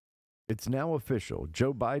It's now official.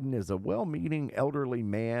 Joe Biden is a well meaning elderly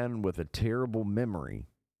man with a terrible memory.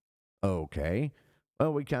 Okay.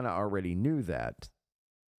 Well, we kind of already knew that,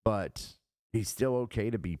 but he's still okay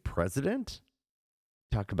to be president?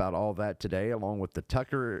 Talk about all that today, along with the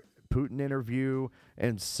Tucker Putin interview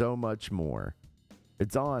and so much more.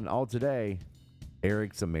 It's on all today,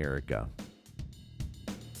 Eric's America.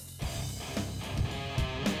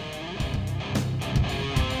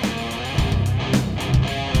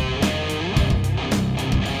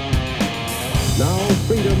 Now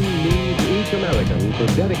freedom needs each American to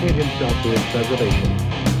dedicate himself to its preservation.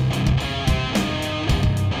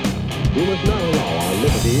 We must not allow our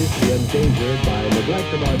liberties to be endangered by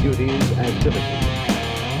neglect of our duties as citizens.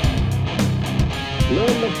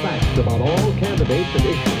 Learn the facts about all candidates and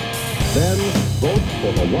issues. Then vote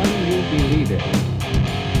for the one you believe in.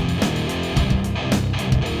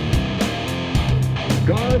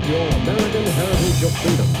 Guard your American heritage of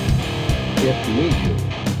freedom. It needs you.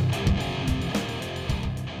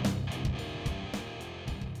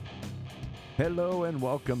 Hello and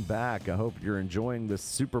welcome back. I hope you're enjoying this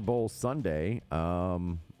Super Bowl Sunday.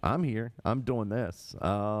 I'm here. I'm doing this.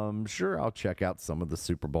 Sure, I'll check out some of the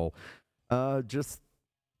Super Bowl. I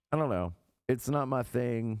don't know. It's not my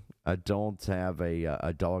thing. I don't have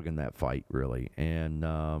a dog in that fight, really. And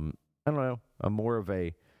I don't know. I'm more of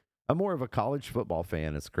a college football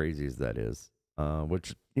fan, as crazy as that is.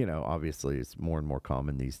 Which obviously is more and more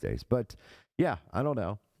common these days. But yeah, I don't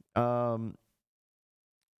know.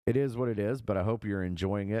 It is what it is, but I hope you're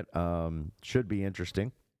enjoying it. Should be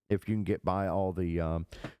interesting if you can get by all the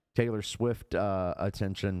Taylor Swift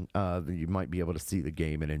attention. You might be able to see the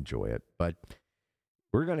game and enjoy it. But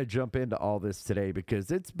we're going to jump into all this today because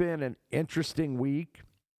it's been an interesting week,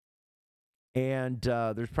 and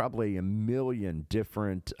there's probably a million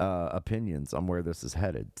different opinions on where this is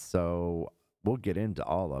headed. So we'll get into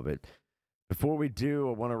all of it. Before we do,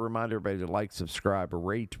 I want to remind everybody to like, subscribe,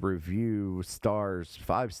 rate, review, stars.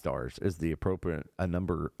 5 stars is the appropriate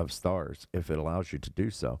number of stars if it allows you to do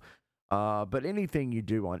so. But anything you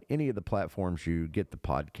do on any of the platforms you get the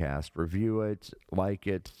podcast, review it, like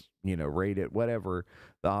it, rate it, whatever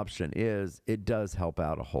the option is, it does help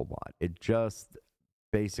out a whole lot. It just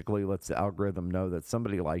basically lets the algorithm know that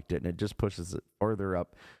somebody liked it, and it just pushes it further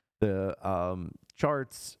up the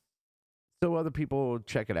charts, so other people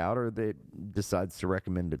check it out, or they decides to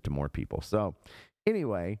recommend it to more people. So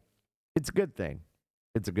anyway, it's a good thing.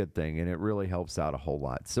 It's a good thing, and it really helps out a whole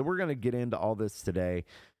lot. So we're going to get into all this today.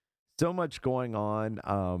 So much going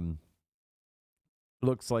on.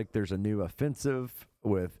 Looks like there's a new offensive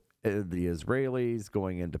with the Israelis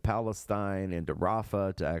going into Palestine, into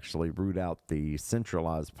Rafah, to actually root out the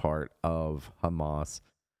centralized part of Hamas.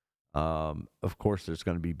 Of course, there's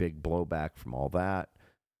going to be big blowback from all that.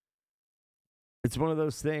 It's one of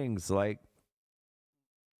those things, like,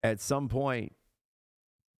 at some point,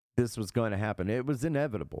 this was going to happen. It was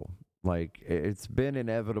inevitable. Like, it's been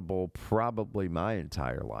inevitable probably my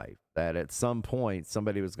entire life, that at some point,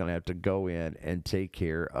 somebody was going to have to go in and take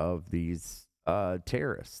care of these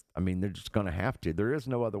terrorists. I mean, they're just going to have to. There is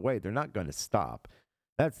no other way. They're not going to stop.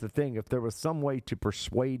 That's the thing. If there was some way to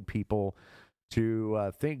persuade people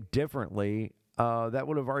to think differently, that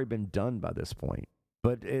would have already been done by this point.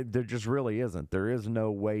 But there just really isn't. There is no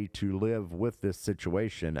way to live with this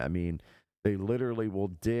situation. I mean, they literally will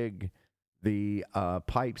dig the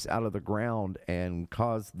pipes out of the ground and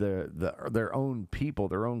cause their own people,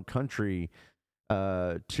 their own country,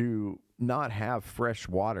 to not have fresh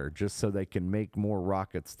water just so they can make more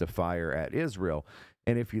rockets to fire at Israel.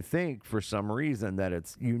 And if you think for some reason that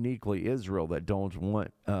it's uniquely Israel that don't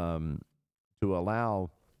want to allow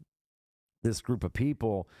this group of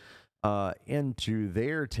people into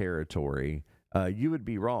their territory, you would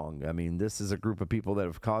be wrong. I mean, this is a group of people that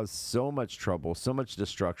have caused so much trouble, so much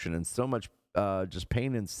destruction, and so much just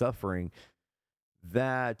pain and suffering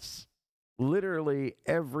that literally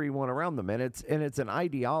everyone around them, and it's an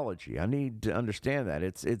ideology. I need to understand that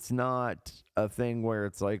it's not a thing where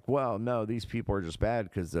it's like, well, no, these people are just bad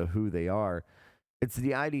because of who they are. It's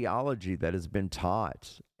the ideology that has been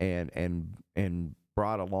taught and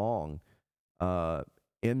brought along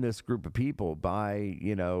in this group of people by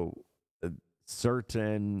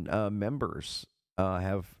certain members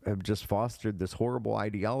have just fostered this horrible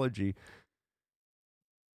ideology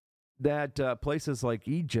that places like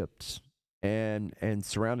Egypt and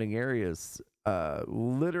surrounding areas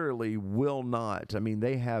literally will not. I mean,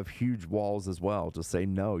 they have huge walls as well to say,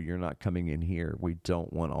 no, you're not coming in here. We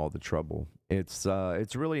don't want all the trouble. It's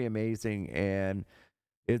really amazing, and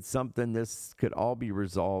it's something this could all be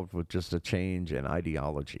resolved with just a change in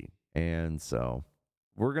ideology. And so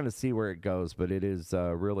we're going to see where it goes, but it is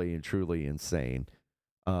really and truly insane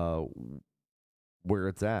where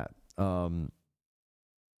it's at.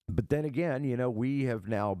 But then again, we have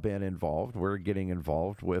now been involved. We're getting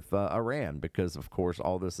involved with Iran because, of course,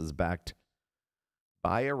 all this is backed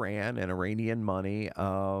by Iran and Iranian money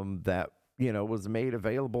that, was made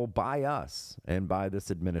available by us and by this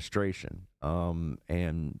administration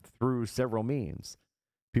and through several means.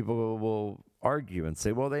 People will argue and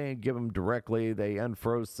say, well, they didn't give them directly. They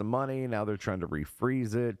unfroze some money. Now they're trying to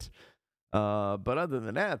refreeze it. But other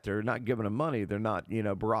than that, they're not giving them money. They're not,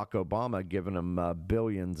 Barack Obama giving them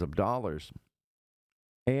billions of dollars.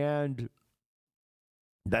 And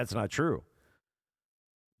that's not true.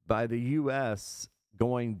 By the U.S.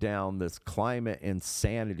 going down this climate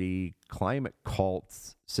insanity, climate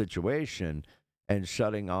cults situation and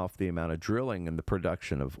shutting off the amount of drilling and the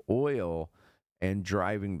production of oil and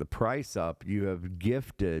driving the price up, you have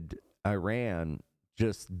gifted Iran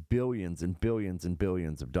just billions and billions and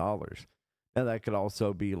billions of dollars. Now, that could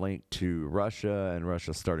also be linked to Russia and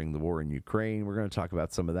Russia starting the war in Ukraine. We're going to talk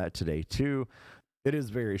about some of that today, too. It is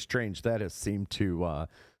very strange. That has seemed to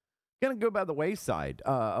kind of go by the wayside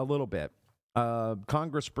a little bit.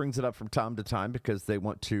 Congress brings it up from time to time because they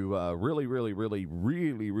want to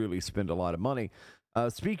really spend a lot of money.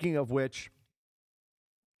 Speaking of which,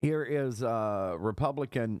 here is a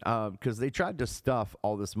Republican, because they tried to stuff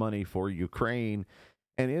all this money for Ukraine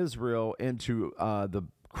and Israel into the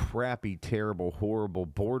crappy, terrible, horrible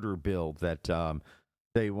border bill that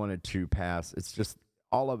they wanted to pass. It's just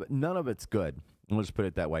all of it. None of it's good. Let's put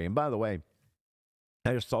it that way. And by the way,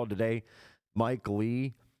 I just saw today, Mike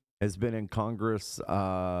Lee has been in Congress,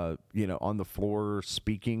 on the floor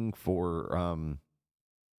speaking for,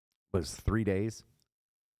 3 days.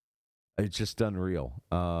 It's just unreal.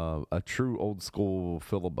 A true old school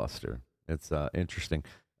filibuster. It's interesting.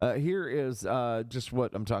 Here is just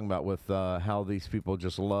what I'm talking about with how these people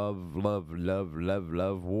just love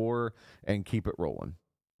war and keep it rolling.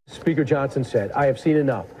 Speaker Johnson said, I have seen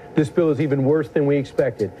enough. This bill is even worse than we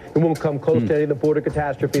expected. It won't come close to any of the border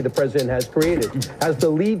catastrophe the president has created. As the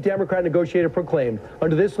lead Democrat negotiator proclaimed,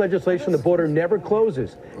 under this legislation, the border never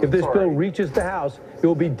closes. If this bill reaches the House, it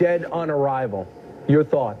will be dead on arrival. Your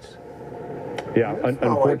thoughts? Yeah,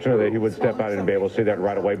 unfortunately, he would step out and be able to say that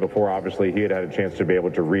right away before, obviously, he had had a chance to be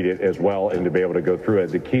able to read it as well and to be able to go through it.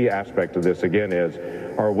 The key aspect of this, again, is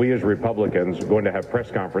are we as Republicans going to have press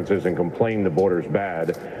conferences and complain the border's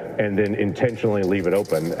bad and then intentionally leave it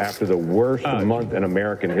open after the worst month in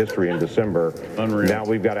American history in December? Unreal. Now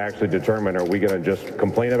we've got to actually determine, are we going to just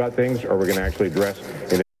complain about things or are we going to actually address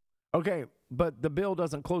it? Okay, but the bill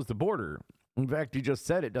doesn't close the border. In fact, he just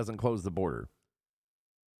said it doesn't close the border.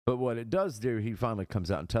 But what it does do, he finally comes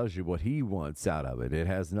out and tells you what he wants out of it. It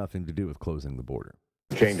has nothing to do with closing the border.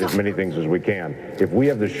 Change as many things as we can. If we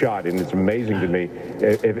have the shot, and it's amazing to me,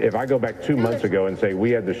 if I go back 2 months ago and say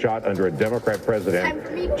we had the shot under a Democrat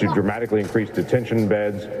president to dramatically increase detention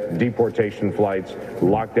beds, deportation flights,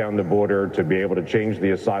 lock down the border, to be able to change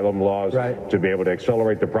the asylum laws, to be able to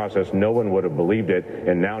accelerate the process, no one would have believed it.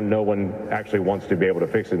 And now no one actually wants to be able to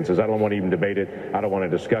fix it and says, I don't want to even debate it. I don't want to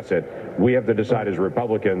discuss it. We have to decide as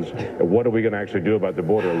Republicans, what are we going to actually do about the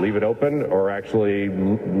border? Leave it open or actually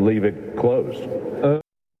leave it closed?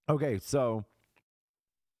 Okay, so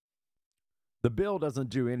the bill doesn't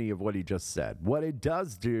do any of what he just said. What it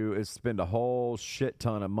does do is spend a whole shit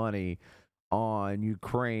ton of money on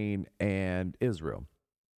Ukraine and Israel,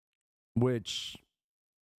 which,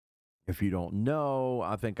 if you don't know,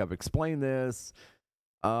 I think I've explained this,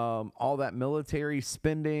 all that military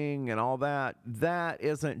spending and all that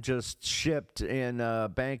isn't just shipped in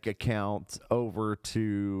a bank account over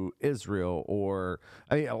to Israel, or,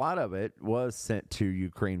 I mean, a lot of it was sent to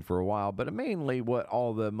Ukraine for a while, but mainly what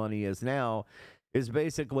all the money is now is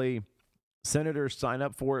basically senators sign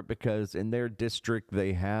up for it because in their district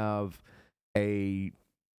they have a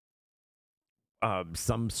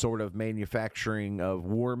some sort of manufacturing of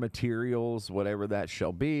war materials, whatever that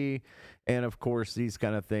shall be. And of course, these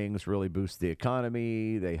kind of things really boost the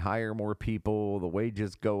economy. They hire more people. The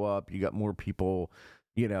wages go up. You got more people,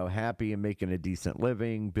 happy and making a decent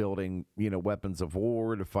living, building, weapons of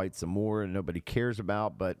war to fight some war and nobody cares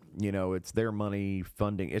about. But, it's their money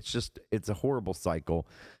funding. It's a horrible cycle.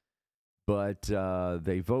 But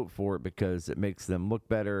they vote for it because it makes them look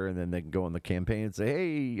better, and then they can go on the campaign and say,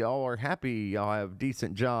 hey, y'all are happy, y'all have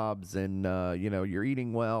decent jobs, and, you're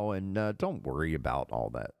eating well, and don't worry about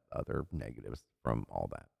all that other negatives from all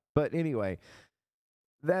that. But anyway,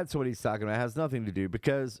 that's what he's talking about. It has nothing to do,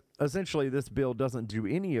 because essentially this bill doesn't do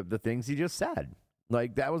any of the things he just said.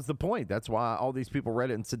 Like, that was the point. That's why all these people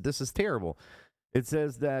read it and said, this is terrible. It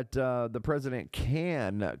says that the president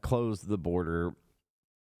can close the border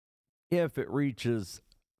if it reaches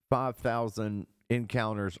 5,000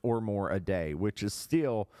 encounters or more a day, which is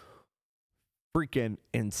still freaking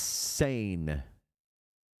insane,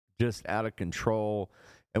 just out of control.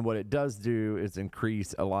 And what it does do is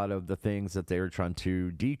increase a lot of the things that they are trying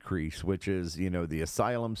to decrease, which is, the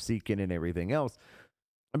asylum seeking and everything else.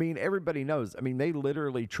 I mean, everybody knows. I mean, they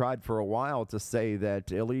literally tried for a while to say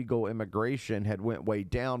that illegal immigration had went way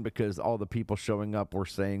down because all the people showing up were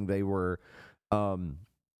saying they were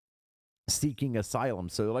seeking asylum.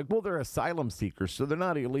 So they're like, well, they're asylum seekers, so they're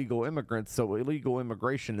not illegal immigrants, so illegal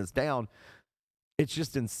immigration is down. It's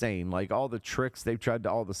just insane. Like all the tricks they've tried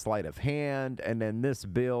to, all the sleight of hand, and then this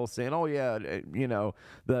bill saying, oh, yeah,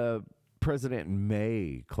 the president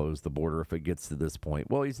may close the border if it gets to this point.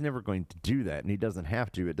 Well, he's never going to do that, and he doesn't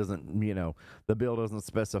have to. It doesn't, the bill doesn't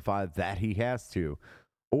specify that he has to,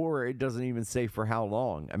 or it doesn't even say for how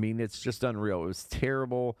long. I mean, it's just unreal. It was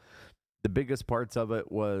terrible. The biggest parts of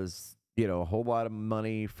it was, a whole lot of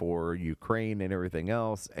money for Ukraine and everything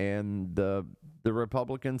else, and the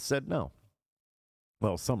Republicans said no.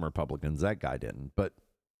 Well, some Republicans, that guy didn't, but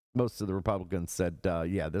most of the Republicans said,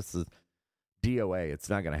 yeah, this is DOA. It's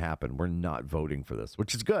not going to happen. We're not voting for this,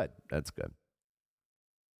 which is good. That's good.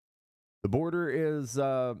 The border is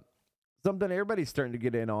something everybody's starting to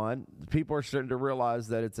get in on. People are starting to realize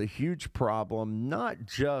that it's a huge problem, not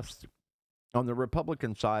just on the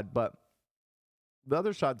Republican side, but the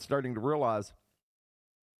other side's starting to realize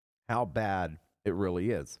how bad it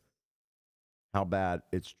really is, how bad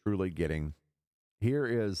it's truly getting. Here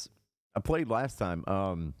is, I played last time,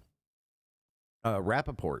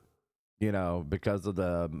 Rappaport, because of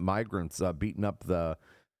the migrants beating up the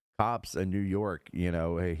cops in New York.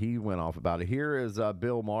 He went off about it. Here is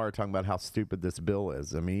Bill Maher talking about how stupid this bill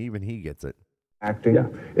is. I mean, even he gets it. Acting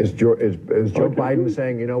is Joe Biden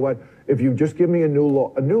saying, you know what? If you just give me a new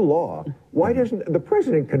law, why doesn't the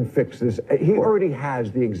president can fix this? He already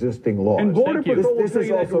has the existing laws. And border patrol this is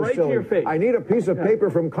also right to your silly. face. I need a piece of paper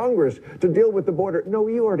from Congress to deal with the border. No,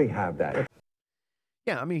 you already have that.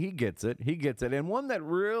 Yeah, I mean, he gets it. He gets it. And one that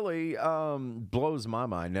really blows my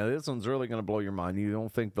mind. Now, this one's really going to blow your mind. You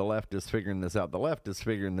don't think the left is figuring this out. The left is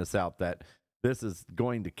figuring this out, that this is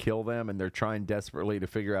going to kill them, and they're trying desperately to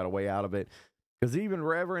figure out a way out of it. Because even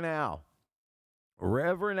Reverend Al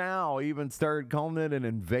even started calling it an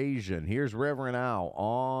invasion. Here's Reverend Al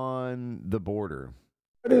on the border.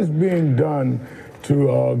 What is being done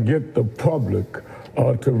to get the public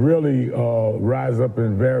to really rise up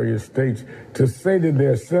in various states to say to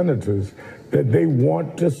their senators that they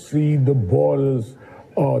want to see the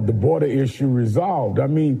border issue resolved? I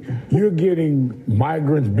mean, you're getting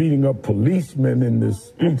migrants beating up policemen in the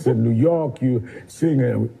streets of New York. You're seeing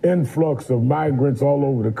an influx of migrants all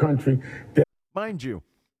over the country. Mind you,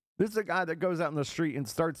 this is a guy that goes out in the street and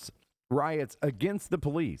starts riots against the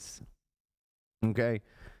police. Okay?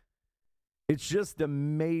 It's just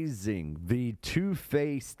amazing, the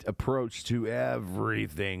two-faced approach to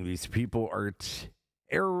everything. These people are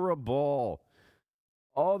terrible.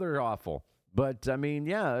 Oh, they're awful. But, I mean,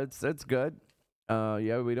 yeah, it's good.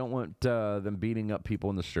 We don't want them beating up people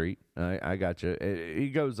in the street. I got you. He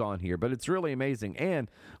goes on here, but it's really amazing. And,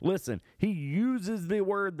 listen, he uses the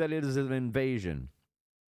word that it is an invasion.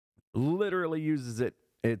 Literally uses it.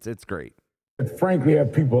 It's great. Frankly,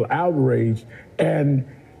 have people outraged, and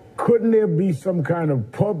couldn't there be some kind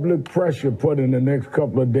of public pressure put in the next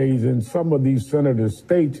couple of days in some of these senator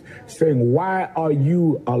states saying, why are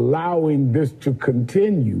you allowing this to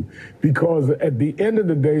continue? Because at the end of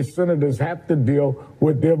the day, senators have to deal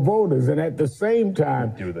with their voters. And at the same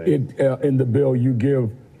time, in the bill, you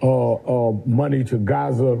give money to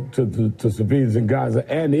Gaza, to civilians in Gaza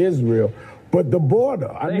and Israel. But the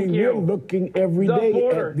border, we're looking every day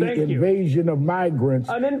at the invasion of migrants,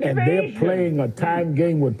 and they're playing a time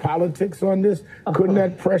game with politics on this. Couldn't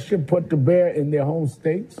that pressure put to bear in their home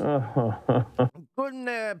states? Couldn't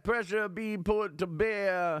that pressure be put to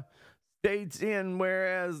bear states in,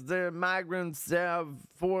 whereas the migrants have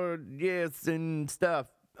for yes and stuff?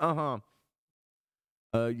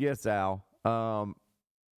 Yes, Al. And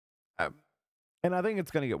I think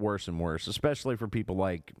it's going to get worse and worse, especially for people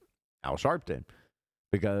like Al Sharpton,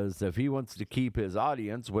 because if he wants to keep his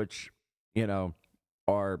audience, which,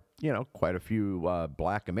 are, quite a few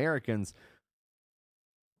black Americans,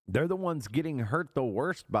 they're the ones getting hurt the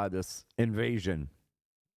worst by this invasion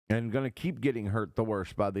and going to keep getting hurt the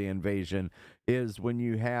worst by the invasion, is when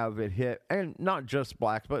you have it hit, and not just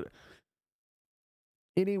blacks, but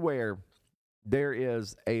anywhere there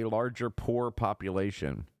is a larger poor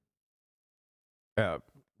population,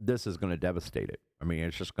 this is going to devastate it. I mean,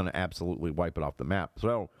 it's just going to absolutely wipe it off the map.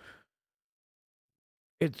 So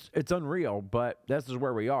it's unreal, but this is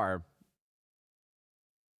where we are.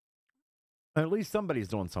 At least somebody's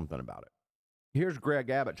doing something about it. Here's Greg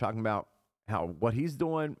Abbott talking about what he's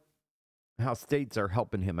doing, how states are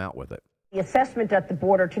helping him out with it. The assessment at the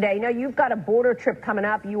border today. Now, you've got a border trip coming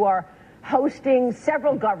up. You are hosting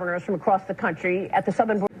several governors from across the country at the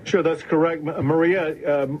southern border. Sure, that's correct,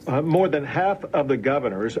 Maria. More than half of the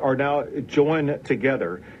governors are now joined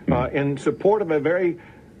together in support of a very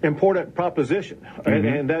important proposition,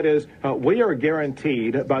 and that is we are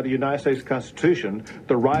guaranteed by the United States Constitution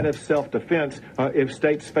the right of self-defense if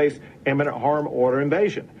states face imminent harm or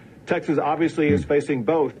invasion. Texas obviously is facing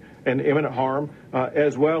both an imminent harm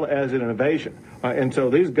as well as an invasion. And so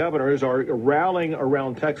these governors are rallying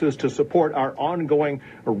around Texas to support our ongoing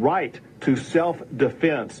right to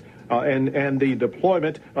self-defense and the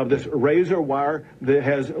deployment of this razor wire that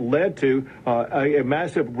has led to a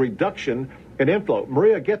massive reduction in inflow.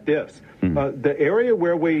 Maria, get this. The area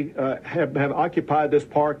where we have occupied this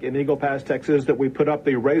park in Eagle Pass, Texas, that we put up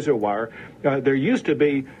the razor wire, there used to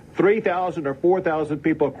be 3,000 or 4,000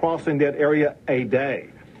 people crossing that area a day.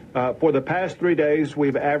 For the past 3 days,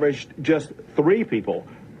 we've averaged just 3 people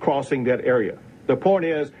crossing that area. The point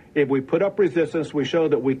is, if we put up resistance, we show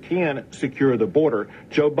that we can secure the border.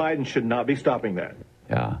 Joe Biden should not be stopping that.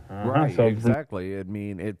 Yeah. Right, exactly. I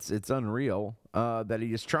mean, it's unreal that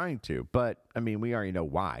he is trying to. But, I mean, we already know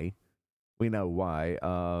why. We know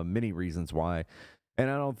why. Many reasons why. And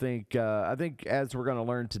I don't think, I think as we're going to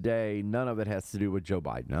learn today, none of it has to do with Joe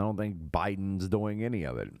Biden. I don't think Biden's doing any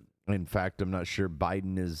of it. In fact, I'm not sure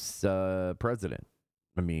Biden is president.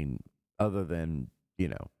 I mean, other than,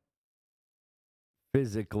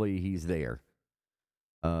 physically he's there,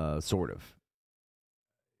 sort of.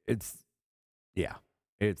 It's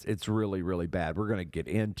really, really bad. We're going to get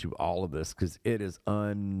into all of this because it is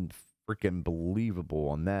unfreaking believable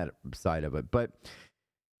on that side of it. But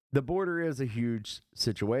the border is a huge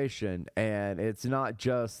situation, and it's not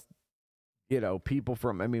just, people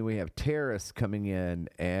from, we have terrorists coming in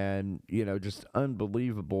and, just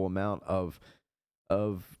unbelievable amount of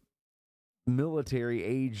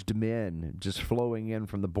military-aged men just flowing in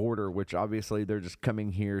from the border, which obviously they're just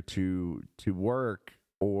coming here to work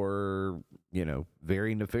or,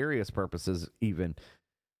 very nefarious purposes even.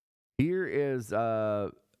 Here is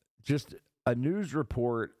just a news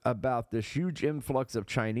report about this huge influx of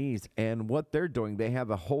Chinese and what they're doing. They have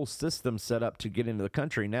a whole system set up to get into the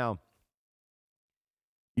country. Now,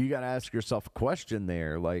 you got to ask yourself a question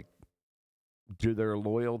there, like, do their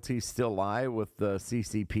loyalties still lie with the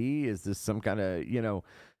CCP? Is this some kind of,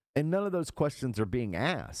 and none of those questions are being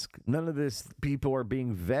asked. None of this people are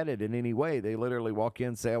being vetted in any way. They literally walk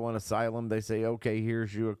in, say, I want asylum. They say, okay,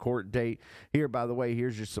 here's you a court date. Here, by the way,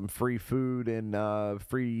 here's you some free food and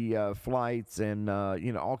free flights and,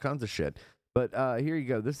 all kinds of shit. But here you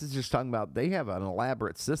go. This is just talking about they have an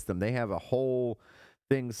elaborate system. They have a whole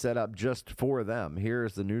thing set up just for them.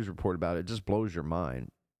 Here's the news report about it. It just blows your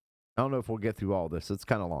mind. I don't know if we'll get through all this. It's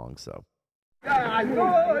kind of long, so.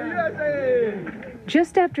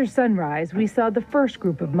 Just after sunrise, we saw the first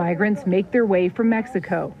group of migrants make their way from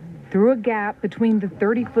Mexico through a gap between the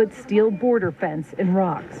 30-foot steel border fence and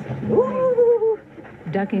rocks,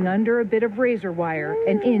 ducking under a bit of razor wire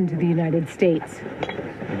and into the United States.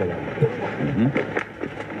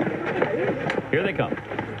 Here they come.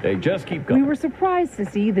 They just keep going. We were surprised to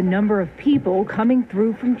see the number of people coming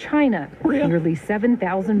through from China, nearly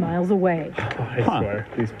 7,000 miles away. I swear,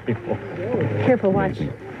 these people. Careful, watch.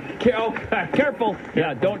 Careful.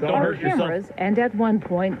 Yeah, don't hurt cameras, yourself. And at one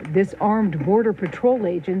point, this armed Border Patrol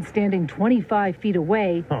agent standing 25 feet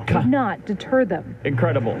away could not deter them.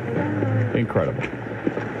 Incredible.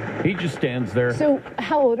 He just stands there. So,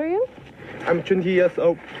 how old are you? I'm 20 years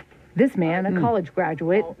old. This man, a college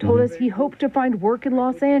graduate, told us he hoped to find work in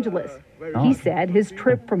Los Angeles. He said his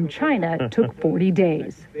trip from China took 40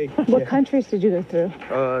 days. What countries did you go through?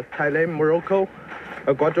 Thailand, Morocco,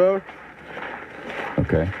 Ecuador.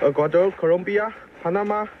 Okay. Ecuador, Colombia,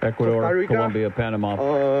 Panama, Ecuador, Costa Rica, Colombia, Panama.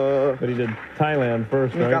 But he did Thailand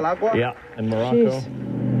first, right? Nicaragua. Yeah. And Morocco. Jeez.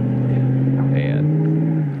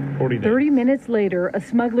 And 40 days. 30 minutes later, a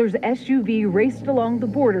smuggler's SUV raced along the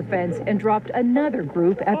border fence and dropped another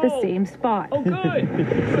group at the same spot. Oh,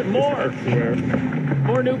 good. More. I swear.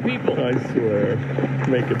 More new people. I swear.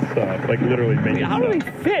 Make it stop. Like, literally make it How stop. do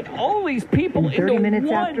they fit all these people And 30 into minutes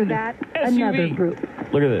one after that, SUV? another group.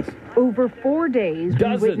 Look at this. Over 4 days,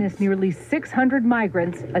 Dozens. we witnessed nearly 600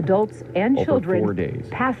 migrants, adults and Over children, 4 days.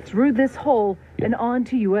 pass through this hole and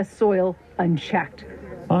onto U.S. soil unchecked.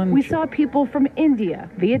 We saw people from India,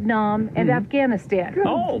 Vietnam, and Afghanistan.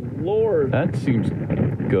 Oh, Lord. That seems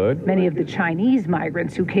good. Many of the Chinese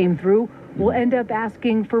migrants who came through will end up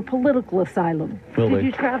asking for political asylum. Did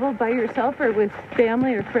you travel by yourself or with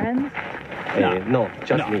family or friends? No,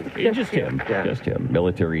 just me. Just him. Yeah. Just him.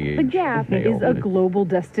 Military age. The Gap is a global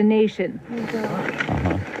destination.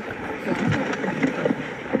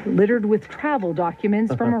 Littered with travel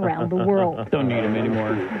documents from around the world. Don't need them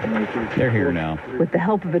anymore. They're here now. With the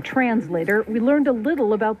help of a translator, we learned a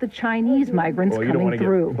little about the Chinese migrants coming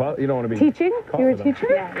through. You don't want to be Teaching? You're a teacher?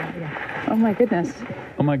 Yeah. Oh, my goodness.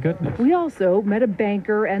 Oh, my goodness. We also met a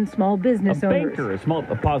banker and small business owners.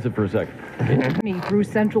 Pause it for a second. Me through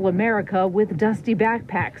Central America with dusty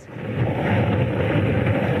backpacks.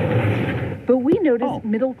 But we noticed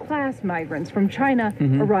middle-class migrants from China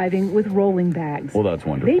arriving with rolling bags. Well, that's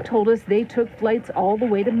wonderful. They told us they took flights all the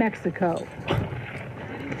way to Mexico.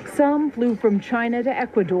 Some flew from China to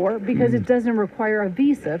Ecuador because it doesn't require a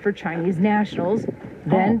visa for Chinese nationals,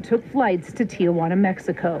 then took flights to Tijuana,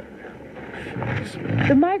 Mexico.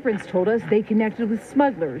 The migrants told us they connected with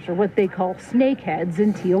smugglers, or what they call snakeheads,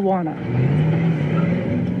 in Tijuana.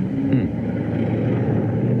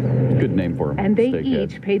 Good name for them. And they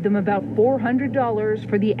each paid them about $400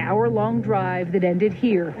 for the hour-long drive that ended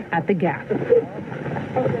here at the Gap.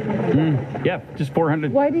 Yeah, just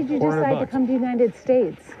 400. Why did you decide to come to the United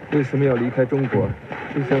States? 为什么要离开中国？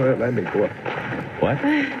为什么要来美国？ What?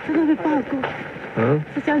 Oh,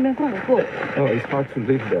 it's hard to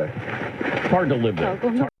live there. It's hard to live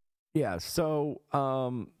there. Yeah, so,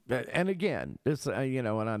 and again, it's, and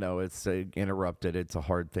I know it's interrupted. It's a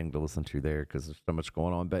hard thing to listen to there because there's so much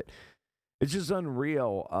going on, but it's just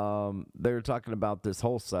unreal. They're talking about this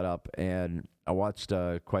whole setup, and I watched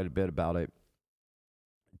quite a bit about it,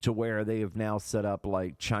 to where they have now set up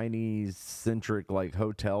like Chinese-centric like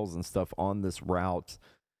hotels and stuff on this route.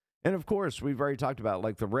 And of course, we've already talked about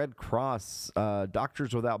like the Red Cross,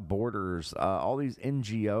 Doctors Without Borders, all these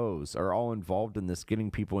NGOs are all involved in this,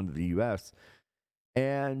 getting people into the U.S.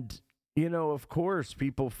 And, of course,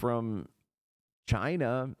 people from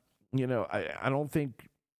China, I don't think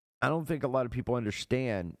a lot of people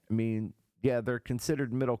understand. I mean, yeah, they're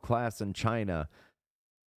considered middle class in China.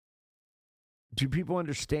 Do people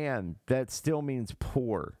understand that still means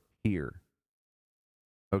poor here?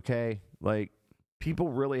 Okay? Like, people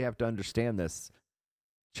really have to understand this.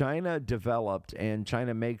 China developed and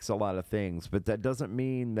China makes a lot of things, but that doesn't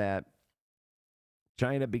mean that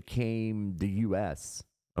China became the U.S.,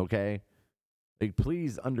 okay? Like,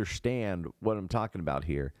 please understand what I'm talking about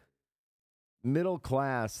here. Middle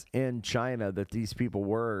class in China that these people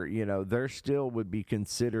were, they still would be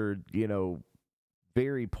considered,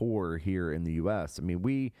 very poor here in the U.S. I mean,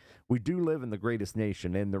 we do live in the greatest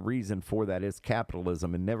nation, and the reason for that is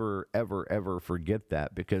capitalism, and never, ever, ever forget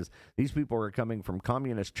that, because these people are coming from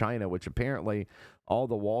communist China, which apparently all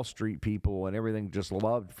the Wall Street people and everything just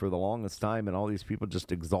loved for the longest time, and all these people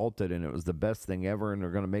just exalted, and it was the best thing ever, and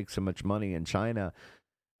they're going to make so much money in China,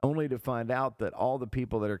 only to find out that all the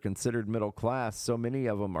people that are considered middle class, so many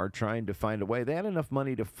of them are trying to find a way. They had enough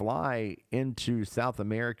money to fly into South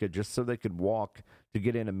America just so they could walk to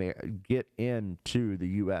get into the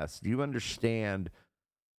U.S. Do you understand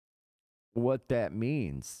what that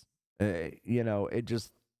means? It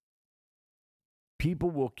just, people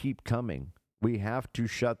will keep coming. We have to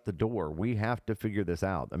shut the door. We have to figure this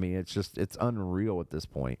out. I mean, it's unreal at this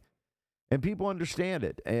point. And people understand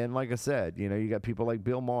it. And like I said, you got people like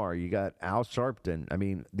Bill Maher, you got Al Sharpton. I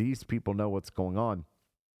mean, these people know what's going on.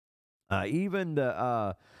 Even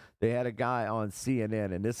they had a guy on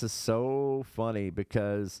CNN, and this is so funny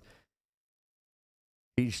because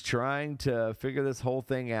he's trying to figure this whole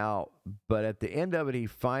thing out. But at the end of it, he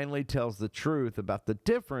finally tells the truth about the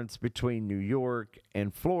difference between New York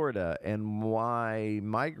and Florida and why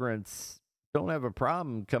migrants don't have a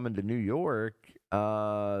problem coming to New York. They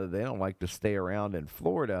don't like to stay around in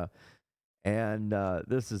Florida. And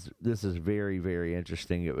this is very, very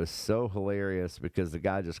interesting. It was so hilarious because the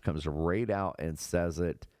guy just comes right out and says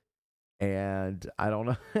it. And I don't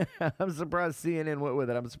know. I'm surprised CNN went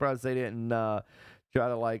with it. I'm surprised they didn't try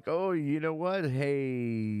to like, oh, you know what?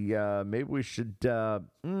 Hey, maybe we should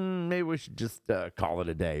just call it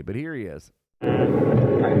a day. But here he is.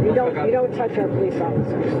 You don't touch our police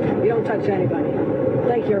officers. You don't touch anybody.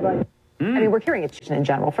 Thank you, everybody. I mean, we're hearing it in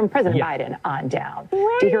general from President Biden on down.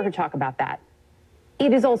 To hear her talk about that,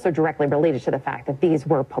 it is also directly related to the fact that these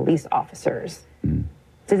were police officers.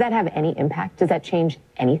 Does that have any impact? Does that change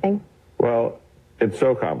anything? Well, it's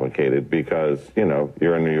so complicated because,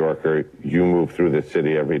 you're a New Yorker. You move through the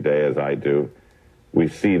city every day as I do. We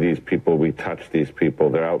see these people, we touch these people.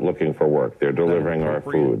 They're out looking for work. They're delivering our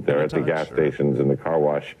food. They're at the gas stations and the car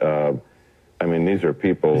wash. I mean, these are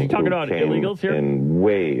people who talking about came illegals here? in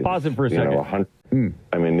waves. Pause it for a second.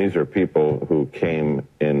 I mean, these are people who came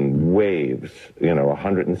in waves,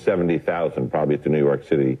 170,000 probably to New York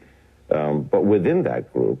City. But within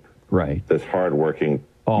that group, right, this hardworking,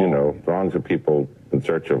 throngs of people in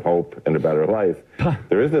search of hope and a better life,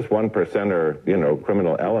 there is this 1%er,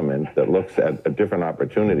 criminal element that looks at a different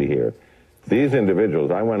opportunity here. These individuals,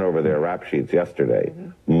 I went over their rap sheets yesterday,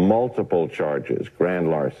 multiple charges, grand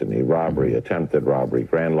larceny, robbery, attempted robbery,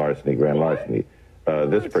 grand larceny,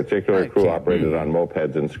 this particular crew operated on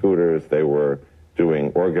mopeds and scooters. They were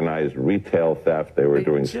doing organized retail theft. They were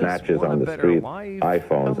doing snatches on the street,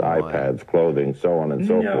 iPhones, iPads, clothing, so on and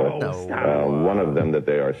so forth. One of them that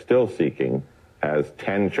they are still seeking has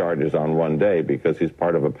 10 charges on one day because he's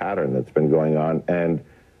part of a pattern that's been going on. And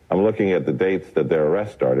I'm looking at the dates that their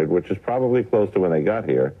arrest started, which is probably close to when they got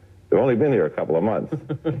here. They've only been here a couple of months.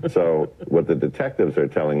 So what the detectives are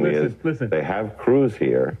telling me is they have crews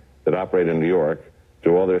here that operate in New York,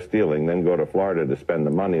 do all their stealing, then go to Florida to spend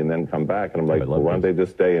the money and then come back. And I'm like, well, why don't they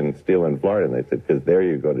just stay and steal in Florida? And they said, because there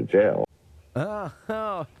you go to jail.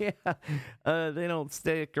 Oh, yeah. They don't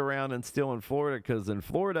stick around and steal in Florida because in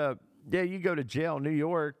Florida, yeah, you go to jail. New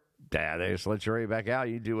York, they just let you right back out.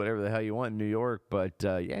 You do whatever the hell you want in New York. But,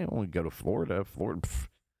 yeah, you don't want to go to Florida.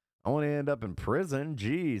 I want to end up in prison.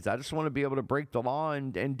 Jeez, I just want to be able to break the law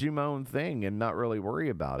and do my own thing and not really worry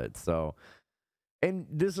about it. So, and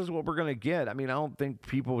this is what we're going to get. I mean, I don't think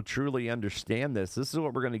people truly understand this. This is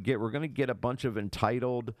what we're going to get. We're going to get a bunch of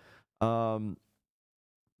entitled,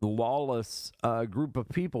 lawless group of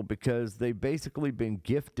people because they've basically been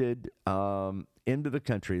gifted into the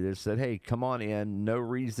country. They said, hey, come on in. No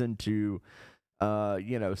reason to,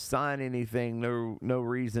 sign anything. No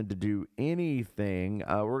reason to do anything.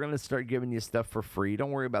 We're going to start giving you stuff for free.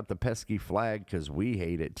 Don't worry about the pesky flag because we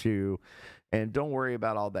hate it too. And don't worry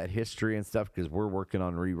about all that history and stuff because we're working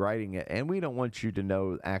on rewriting it. And we don't want you to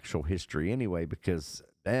know actual history anyway because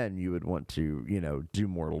then you would want to, do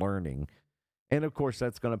more learning. And, of course,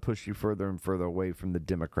 that's going to push you further and further away from the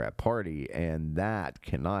Democrat Party. And that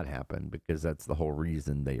cannot happen because that's the whole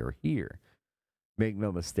reason they are here. Make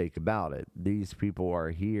no mistake about it. These people are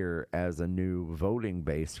here as a new voting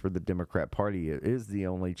base for the Democrat Party. It is the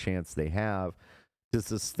only chance they have to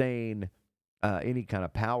sustain any kind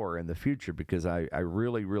of power in the future because I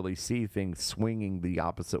really, really see things swinging the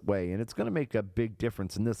opposite way. And it's going to make a big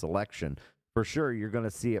difference in this election. For sure, you're going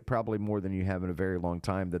to see it probably more than you have in a very long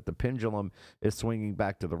time, that the pendulum is swinging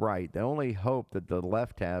back to the right. The only hope that the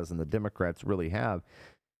left has and the Democrats really have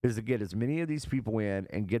is to get as many of these people in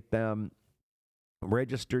and get them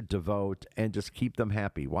registered to vote and just keep them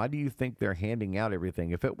happy. Why do you think they're handing out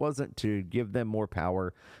everything? If it wasn't to give them more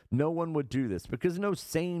power, no one would do this because no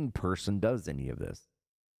sane person does any of this.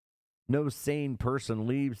 No sane person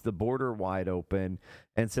leaves the border wide open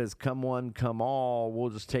and says, come one, come all, we'll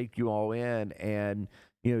just take you all in and,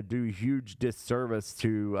 do huge disservice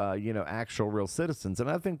to, actual real citizens.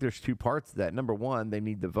 And I think there's two parts to that. Number one, they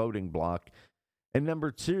need the voting block. And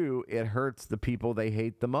number two, it hurts the people they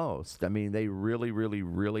hate the most. I mean, they really, really,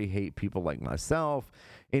 really hate people like myself,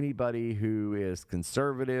 anybody who is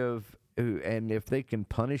conservative, and if they can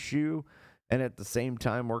punish you and at the same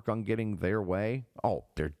time work on getting their way,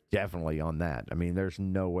 they're definitely on that. I mean, there's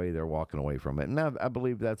no way they're walking away from it. And I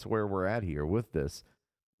believe that's where we're at here with this.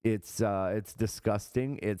 It's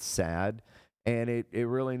disgusting, it's sad, and it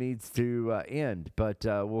really needs to end. But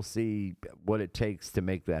we'll see what it takes to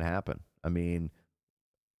make that happen. I mean,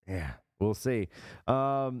 yeah, we'll see.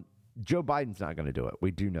 Joe Biden's not going to do it.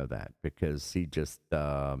 We do know that because he just,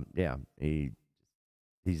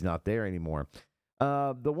 he's not there anymore.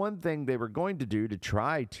 The one thing they were going to do to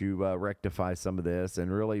try to rectify some of this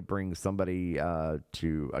and really bring somebody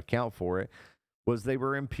to account for it was they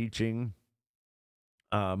were impeaching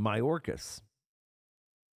Mayorkas.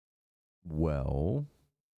 Well,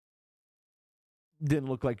 didn't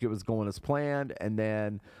look like it was going as planned, and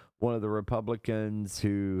then one of the Republicans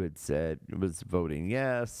who had said was voting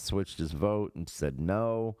yes switched his vote and said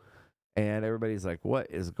no. And everybody's like,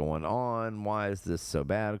 what is going on? Why is this so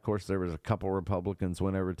bad? Of course, there was a couple Republicans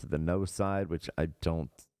went over to the no side, which I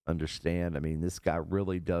don't understand. I mean, this guy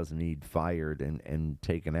really does need fired and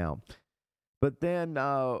taken out. But then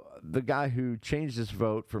the guy who changed his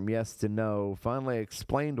vote from yes to no finally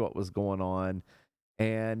explained what was going on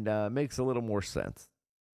and makes a little more sense.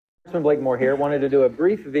 Congressman Blakemore here wanted to do a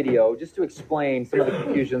brief video just to explain some of the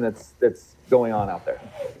confusion that's going on out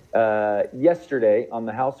there. Yesterday on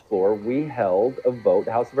the House floor, we held a vote,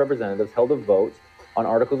 the House of Representatives held a vote on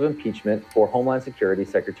articles of impeachment for Homeland Security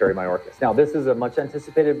Secretary Mayorkas. Now, this is a much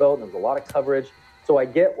anticipated vote, and there was a lot of coverage, so I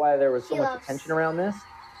get why there was so much attention around this,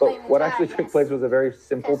 but what actually took place was a very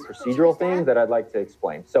simple procedural thing that I'd like to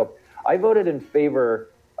explain. So I voted in favor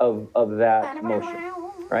of that motion,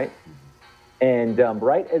 right? And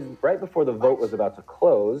right before the vote was about to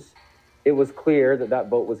close, it was clear that that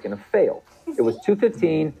vote was going to fail. It was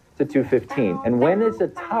 215 to 215. And when it's a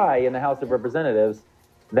tie in the House of Representatives,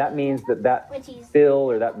 that means that that bill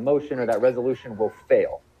or that motion or that resolution will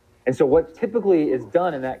fail. And so what typically is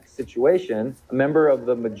done in that situation, a member of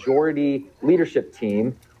the majority leadership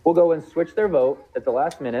team will go and switch their vote at the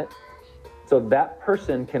last minute so that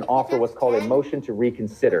person can offer what's called a motion to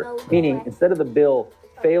reconsider, meaning instead of the bill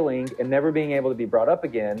failing and never being able to be brought up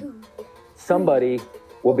again, somebody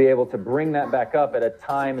will be able to bring that back up at a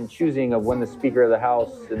time and choosing of when the Speaker of the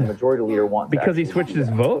House and the Majority Leader wants. Because he switched his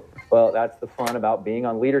vote? Well, that's the fun about being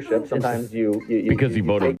on leadership. Sometimes you because he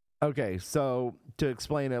voted. Okay, so to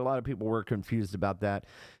explain it, a lot of people were confused about that.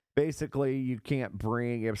 Basically, you can't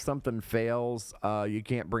bring, if something fails, you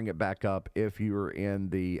can't bring it back up if you're in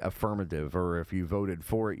the affirmative, or if you voted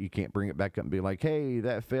for it, you can't bring it back up and be like, hey,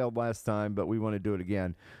 that failed last time, but we want to do it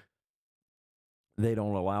again. They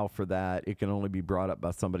don't allow for that. It can only be brought up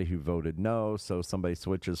by somebody who voted no, so somebody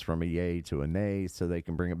switches from a yay to a nay, so they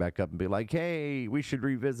can bring it back up and be like, hey, we should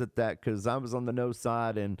revisit that because I was on the no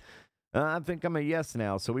side, and I think I'm a yes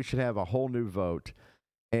now, so we should have a whole new vote.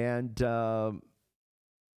 And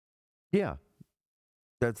yeah,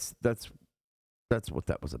 that's what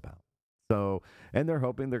that was about. So, and they're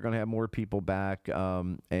hoping they're going to have more people back,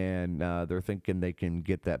 and they're thinking they can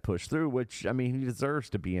get that pushed through. Which, I mean, he deserves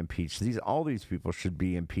to be impeached. All these people should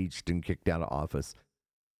be impeached and kicked out of office.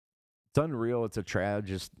 It's unreal. It's a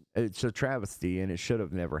travesty, and it should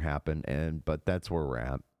have never happened. But that's where we're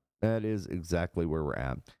at. That is exactly where we're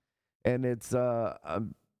at, and it's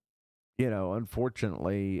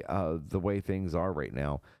unfortunately, the way things are right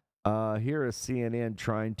now. Here is CNN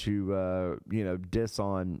trying to, diss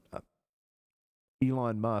on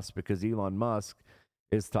Elon Musk, because Elon Musk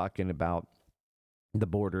is talking about the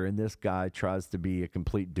border, and this guy tries to be a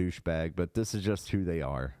complete douchebag, but this is just who they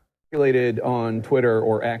are. Circulated on Twitter,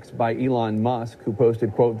 or X, by Elon Musk, who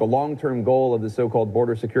posted, quote, the long-term goal of the so-called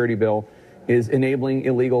border security bill is enabling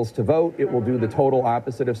illegals to vote. It will do the total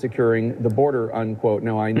opposite of securing the border, unquote.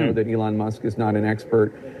 Now, I know that Elon Musk is not an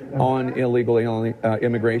expert on illegal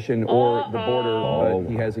immigration or the border, but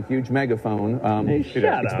he has a huge megaphone.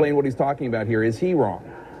 Explain what he's talking about here. Is he wrong?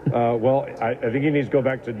 Well, I think he needs to go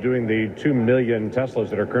back to doing the 2 million Teslas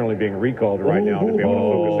that are currently being recalled right now to be able to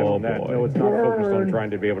focus in on that. No, it's not focused on trying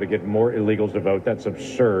to be able to get more illegals to vote. That's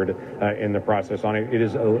absurd in the process. It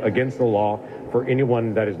is against the law for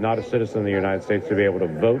anyone that is not a citizen of the United States to be able to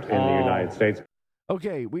vote in the United States.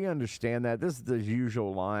 Okay, we understand that. This is the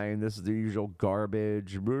usual line. This is the usual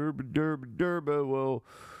garbage. Well,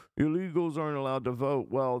 illegals aren't allowed to vote.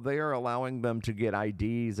 Well, they are allowing them to get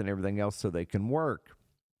IDs and everything else so they can work.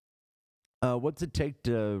 What's it take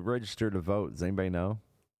to register to vote? Does anybody know?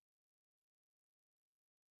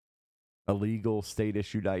 A legal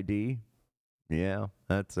state-issued ID? Yeah,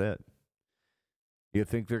 that's it. You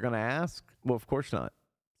think they're going to ask? Well, of course not.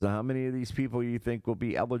 So how many of these people you think will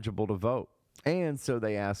be eligible to vote? And so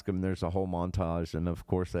they ask them, there's a whole montage, and of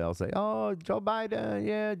course they all say, oh, Joe Biden,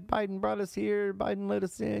 yeah, Biden brought us here, Biden let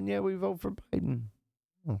us in, yeah, we vote for Biden.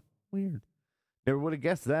 Oh, weird. Never would have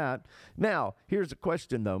guessed that. Now, here's a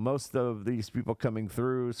question, though. Most of these people coming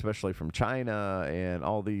through, especially from China and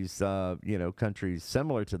all these, countries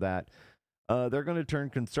similar to that, they're going to turn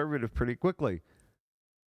conservative pretty quickly.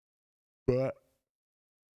 But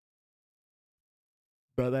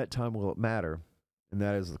by that time, will it matter? And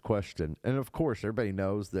that is the question. And, of course, everybody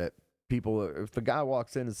knows that people, if the guy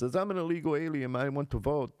walks in and says, I'm an illegal alien, I want to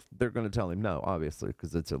vote, they're going to tell him no, obviously,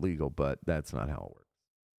 because it's illegal, but that's not how it works.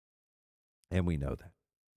 And we know that.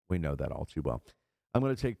 We know that all too well. I'm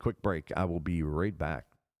going to take a quick break. I will be right back.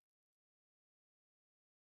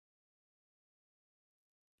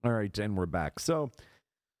 All right, and we're back. So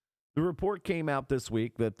the report came out this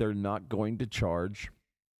week that they're not going to charge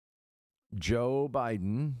Joe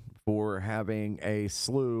Biden for having a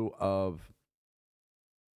slew of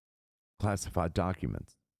classified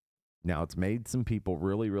documents. Now, it's made some people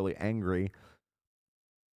really, really angry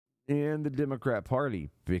in the Democrat Party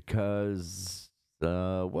because,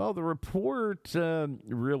 the report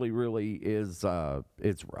really is,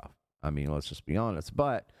 it's rough. I mean, let's just be honest.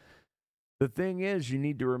 But the thing is, you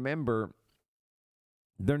need to remember,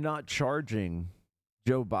 they're not charging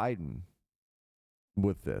Joe Biden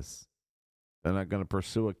with this. They're not going to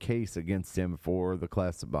pursue a case against him for the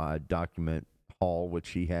classified document haul, which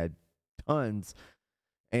he had tons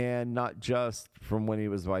And not just from when he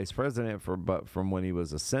was vice president, but from when he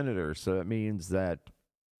was a senator. So it means that,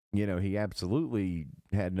 he absolutely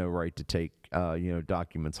had no right to take,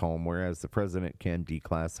 documents home, whereas the president can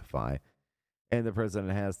declassify. And the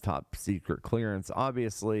president has top secret clearance,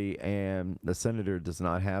 obviously, and the senator does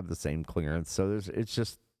not have the same clearance. So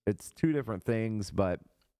it's two different things, but,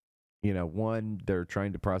 one, they're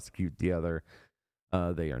trying to prosecute, the other,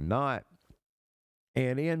 they are not.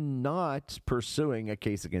 And in not pursuing a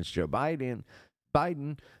case against Joe Biden,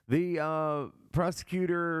 the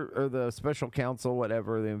prosecutor or the special counsel,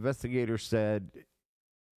 whatever, the investigator said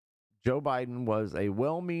Joe Biden was a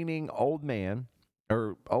well-meaning old man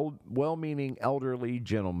or well-meaning elderly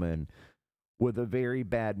gentleman with a very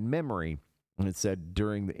bad memory. And it said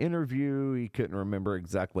during the interview, he couldn't remember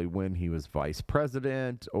exactly when he was vice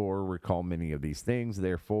president or recall many of these things.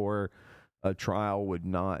 Therefore, a trial would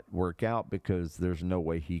not work out because there's no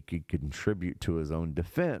way he could contribute to his own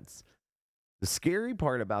defense. The scary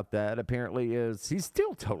part about that, apparently, is he's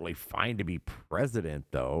still totally fine to be president,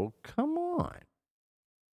 though. Come on.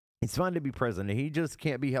 He's fine to be president. He just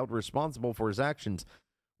can't be held responsible for his actions,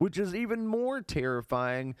 which is even more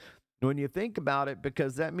terrifying when you think about it,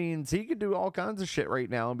 because that means he could do all kinds of shit right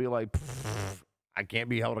now and be like, I can't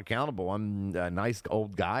be held accountable. I'm a nice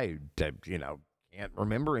old guy that, can't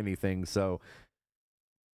remember anything. So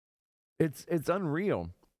it's unreal.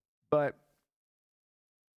 But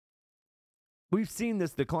we've seen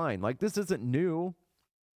this decline. Like, this isn't new.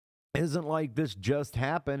 It isn't like this just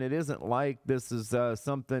happened. It isn't like this is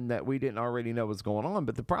something that we didn't already know was going on.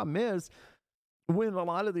 But the problem is, when a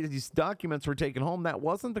lot of these documents were taken home, that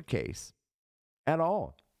wasn't the case at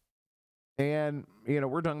all. And,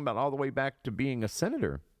 we're talking about all the way back to being a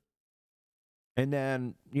senator. And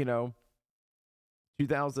then,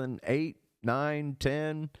 2008, 9,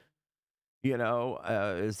 10,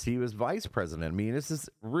 as he was vice president. I mean, this is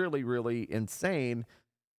really, really insane.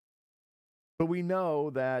 But we know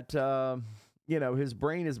that, his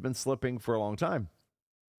brain has been slipping for a long time.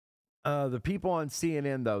 The people on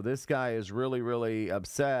CNN, though, this guy is really, really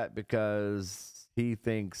upset because he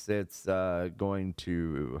thinks it's going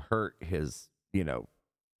to hurt his,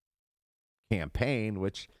 campaign,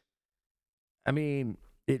 which, I mean,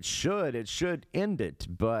 it should end it,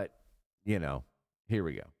 but, here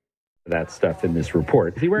we go. That stuff in this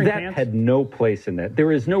report. Is he wearing that pants? had no place in that.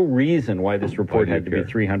 There is no reason why this report had to be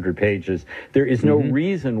 300 pages. There is no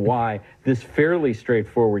reason why this fairly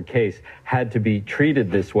straightforward case had to be treated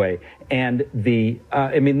this way. And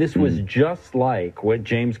this was just like what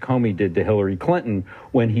James Comey did to Hillary Clinton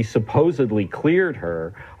when he supposedly cleared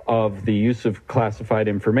her of the use of classified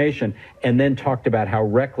information and then talked about how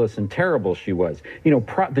reckless and terrible she was.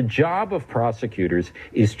 The job of prosecutors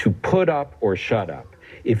is to put up or shut up.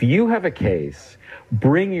 If you have a case,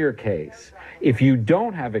 bring your case. If you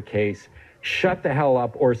don't have a case, shut the hell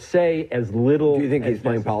up or say as little. Do you think he's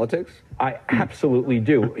playing politics? I absolutely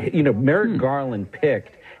do. Merrick Garland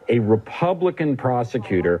picked a Republican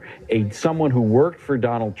prosecutor, someone who worked for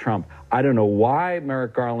Donald Trump. I don't know why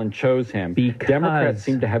Merrick Garland chose him. Because Democrats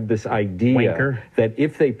seem to have this idea that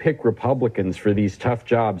if they pick Republicans for these tough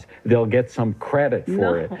jobs, they'll get some credit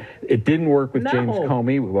for it. It didn't work with James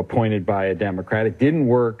Comey, appointed by a Democrat. It didn't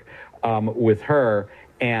work with her.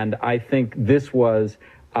 And I think this was,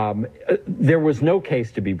 there was no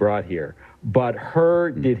case to be brought here. But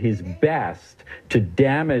Hur did his best to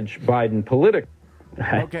damage Biden politically.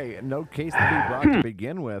 Okay, no case to be brought to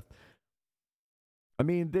begin with. I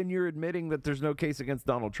mean, then you're admitting that there's no case against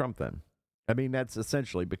Donald Trump then. I mean, that's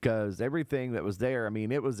essentially because everything that was there, I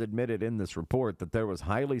mean, it was admitted in this report that there was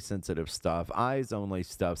highly sensitive stuff, eyes-only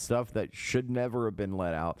stuff that should never have been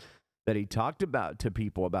let out, that he talked about to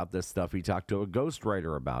people about this stuff. He talked to a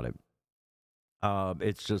ghostwriter about it.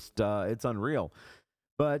 It's just, it's unreal.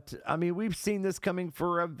 But, I mean, we've seen this coming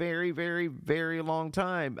for a very, very, very long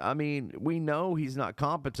time. I mean, we know he's not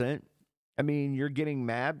competent. I mean, you're getting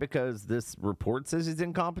mad because this report says he's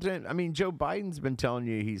incompetent. I mean, Joe Biden's been telling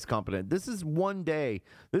you he's competent. This is one day.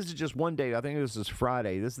 This is just one day. I think this is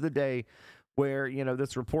Friday. This is the day where,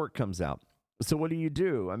 this report comes out. So what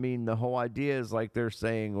do? I mean, the whole idea is like they're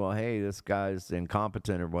saying, well, hey, this guy's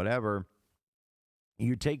incompetent or whatever.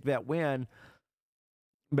 You take that win.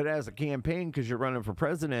 But as a campaign, because you're running for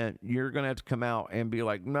president, you're going to have to come out and be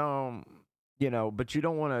like, no, but you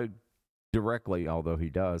don't want to directly, although he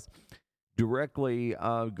does,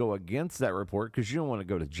 go against that report because you don't want to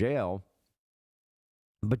go to jail.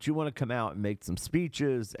 But you want to come out and make some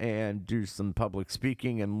speeches and do some public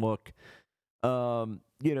speaking and look,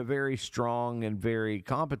 very strong and very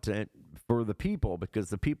competent for the people, because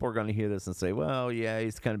the people are going to hear this and say, well, yeah,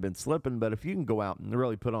 he's kind of been slipping. But if you can go out and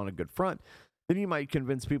really put on a good front, then you might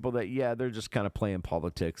convince people that, yeah, they're just kind of playing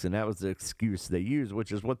politics, and that was the excuse they used,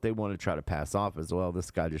 which is what they want to try to pass off as well. This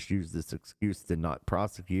guy just used this excuse to not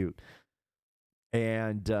prosecute.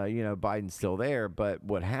 And, Biden's still there. But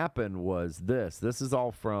what happened was this. This is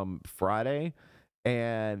all from Friday,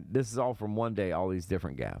 and this is all from one day, all these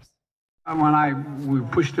different gaffes. When we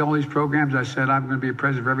pushed all these programs, I said I'm going to be a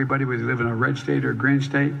president for everybody, whether you live in a red state or a green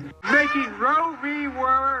state. Making Roe v.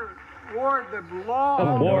 Ward the law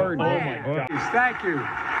of the land. Oh, my God. Thank you. If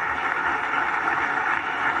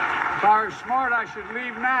I were smart, I should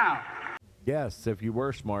leave now. Yes, if you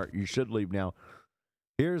were smart, you should leave now.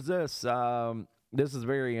 Here's this. This is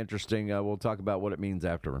very interesting. We'll talk about what it means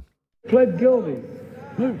after. Pled guilty.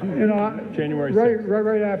 January 6th.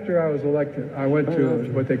 Right after I was elected, I went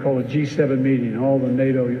to what they call a G7 meeting, all the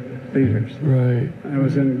NATO leaders. Right. It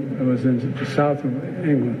was in the south of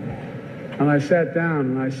England. And I sat down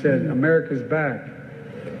and I said, America's back.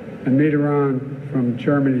 And Mitterrand from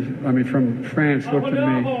France looked at me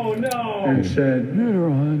and said,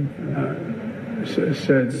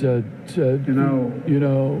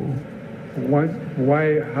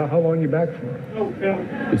 how long are you back for?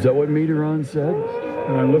 Is that what Mitterrand said?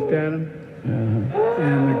 And I looked at him,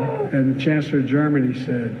 and the Chancellor of Germany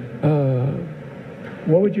said,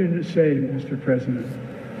 what would you say, Mr. President,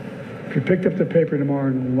 if you picked up the paper tomorrow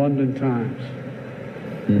in the London Times,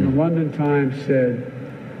 and the London Times said,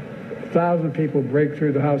 1,000 people break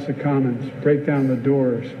through the House of Commons, break down the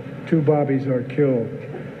doors, 2 bobbies are killed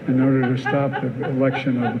in order to stop the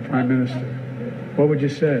election of the Prime Minister. What would you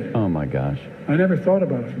say? Oh, my gosh. I never thought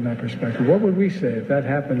about it from that perspective. What would we say if that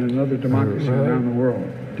happened in another democracy around the world?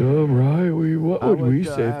 What would we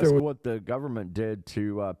say if there was... what the government did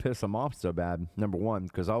to piss them off so bad, number one,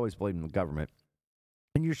 because I always blame the government.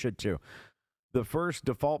 And you should, too. The first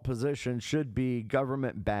default position should be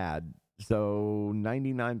government bad. So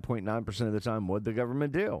 99.9% of the time, what did the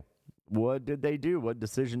government do? What did they do? What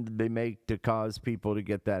decision did they make to cause people to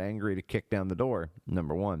get that angry to kick down the door?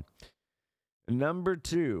 Number one. Number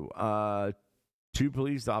two, 2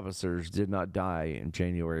 police officers did not die in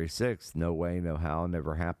January 6th. No way, no how,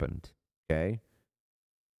 never happened. Okay?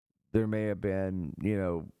 There may have been,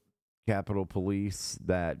 Capitol Police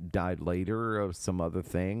that died later of some other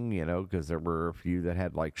thing, because there were a few that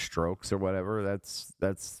had like strokes or whatever. That's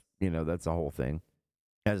a whole thing.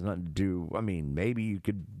 It has nothing to do. I mean, maybe you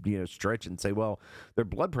could, stretch and say, well, their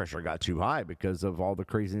blood pressure got too high because of all the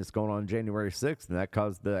craziness going on January 6th, and that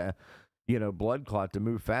caused the blood clot to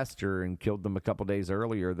move faster and killed them a couple days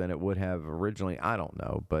earlier than it would have originally. I don't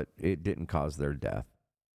know, but it didn't cause their death.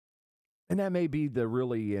 And that may be the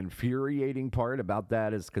really infuriating part about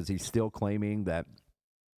that, is because he's still claiming that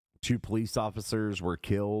 2 police officers were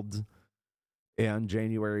killed on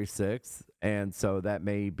January 6th. And so that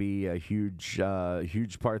may be a huge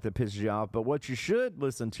part that pisses you off. But what you should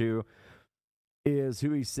listen to is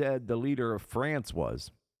who he said the leader of France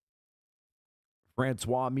was.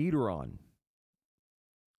 Francois Mitterrand.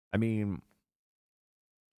 I mean,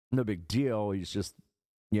 no big deal. He's just,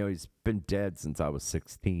 he's been dead since I was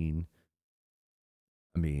 16.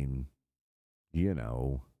 I mean,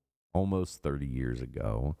 almost 30 years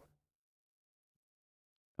ago.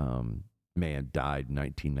 Man died in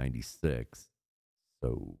 1996.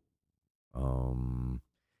 So,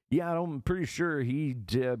 yeah, I'm pretty sure he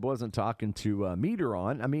wasn't talking to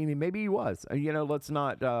Mitterrand. I mean, maybe he was. Let's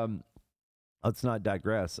not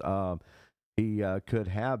digress. He could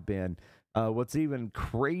have been. What's even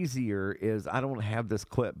crazier is, I don't have this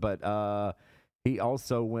clip, but he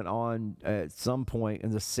also went on at some point in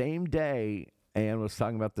the same day and was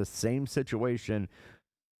talking about the same situation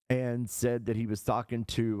and said that he was talking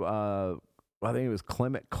to, I think it was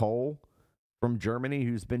Clement Kohl from Germany,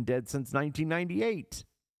 who's been dead since 1998.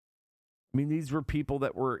 I mean, these were people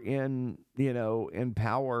that were in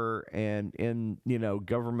power and in,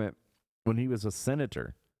 government when he was a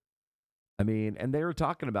senator. I mean, and they were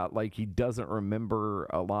talking about, like, he doesn't remember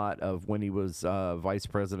a lot of when he was vice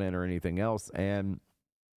president or anything else. And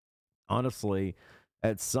honestly,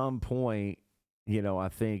 at some point, I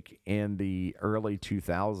think in the early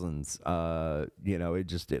 2000s,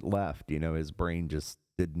 it left. His brain just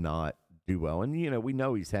did not do well. And, we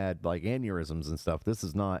know he's had, like, aneurysms and stuff. This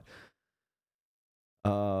is not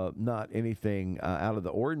anything out of the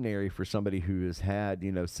ordinary for somebody who has had,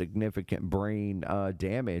 significant brain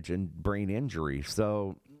damage and brain injury.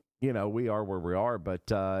 So, we are where we are, but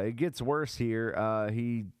it gets worse here.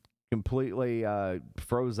 He completely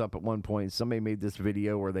froze up at one point. Somebody made this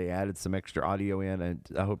video where they added some extra audio in, and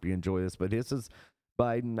I hope you enjoy this. But this is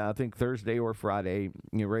Biden, I think Thursday or Friday,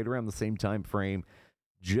 right around the same time frame.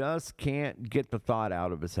 Just can't get the thought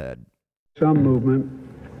out of his head. Some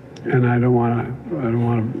movement and I don't want to,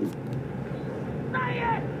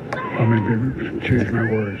 let me choose my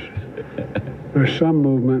words. There's some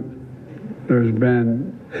movement. There's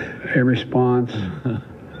been a response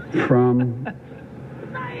from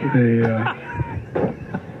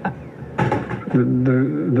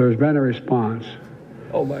there's been a response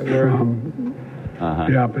from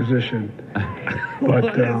the opposition. But,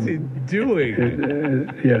 what is he doing?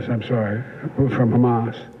 Yes, I'm sorry, from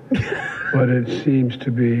Hamas. But it seems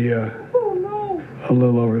to be a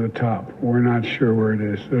little over the top. We're not sure where it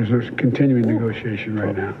is. There's a continuing negotiation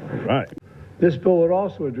right now. Right. This bill would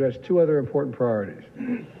also address two other important priorities.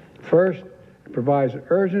 First, it provides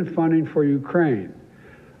urgent funding for Ukraine.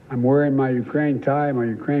 I'm wearing my Ukraine tie, my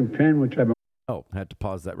Ukraine pin, which I've been... Oh, had to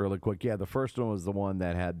pause that really quick. Yeah, the first one was the one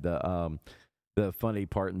that had the funny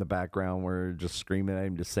part in the background where we're just screaming at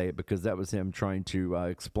him to say it, because that was him trying to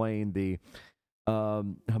explain the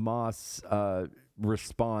Hamas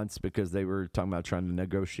response, because they were talking about trying to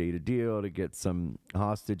negotiate a deal to get some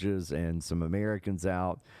hostages and some Americans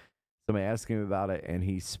out. Somebody asked him about it, and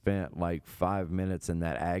he spent like 5 minutes in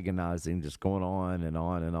that agonizing, just going on and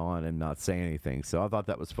on and on and not saying anything. So I thought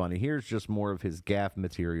that was funny. Here's just more of his gaffe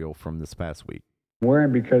material from this past week.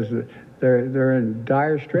 Wearing because they're in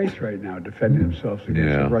dire straits right now, defending themselves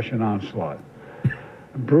against the Russian onslaught.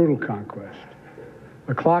 A brutal conquest.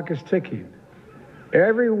 The clock is ticking.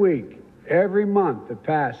 Every week, every month that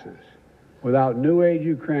passes without new aid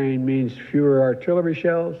Ukraine means fewer artillery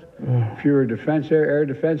shells, fewer air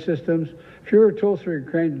defense systems, fewer tools for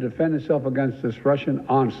Ukraine to defend itself against this Russian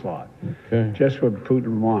onslaught. Just what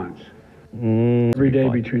Putin wants. Every day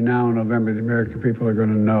between now and November, the American people are going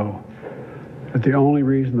to know that the only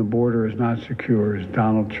reason the border is not secure is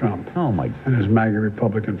Donald Trump and his MAGA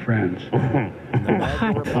Republican friends. The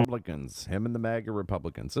MAGA Republicans, him and the MAGA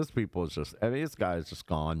Republicans. This people is just, I mean, this guy is just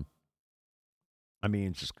gone. I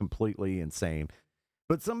mean, it's just completely insane.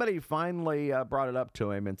 But somebody finally brought it up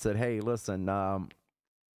to him and said, hey, listen,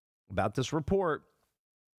 about this report,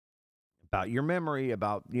 about your memory,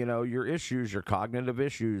 about, your issues, your cognitive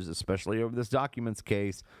issues, especially over this documents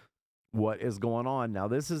case, what is going on? Now,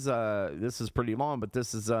 this is pretty long, but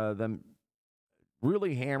this is them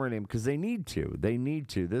really hammering him because they need to. They need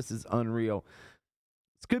to. This is unreal.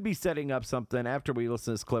 This could be setting up something. After we listen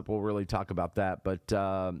to this clip, we'll really talk about that. But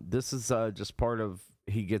this is just part of,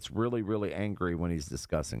 he gets really, really angry when he's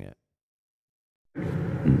discussing it.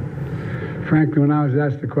 Frankly, when I was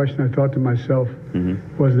asked the question, I thought to myself,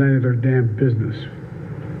 wasn't any of their damn business.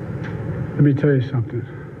 Let me tell you something.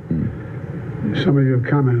 Some of you have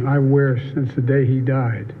commented, I wear since the day he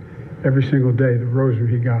died, every single day, the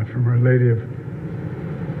rosary he got from Our Lady of...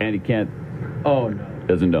 And he can't... Oh, no.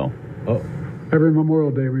 Doesn't know. Oh. Every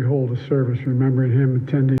Memorial Day, we hold a service remembering him,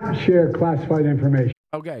 attending, share classified information.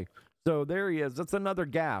 Okay, so there he is. That's another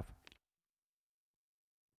gaffe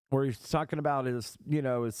where he's talking about his,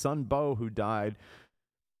 his son Bo, who died,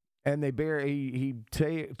 and he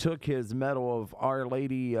took his medal of Our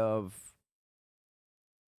Lady of...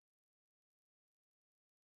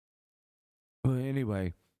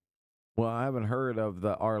 Anyway, well, I haven't heard of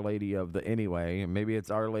the Our Lady of the Anyway. Maybe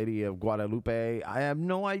it's Our Lady of Guadalupe. I have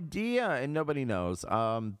no idea, and nobody knows.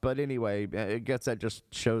 But anyway, I guess that just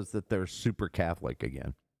shows that they're super Catholic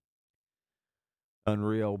again.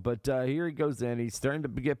 Unreal. But here he goes in. He's starting to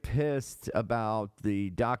get pissed about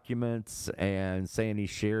the documents and saying he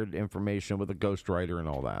shared information with a ghostwriter and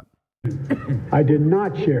all that. I did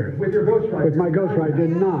not share it. With your ghostwriter? With my ghostwriter, I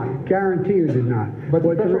did not. Guarantee you did not. But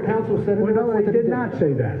the special counsel said it. Well, no, they did not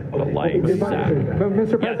say that. The light. They did not say that. But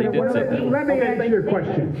Mr. President, let me answer your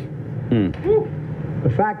question. The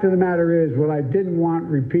fact of the matter is, what I didn't want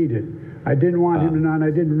repeated, I didn't want him to know, and I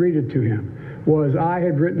didn't read it to him, was I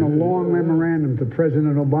had written a long memorandum to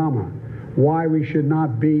President Obama why we should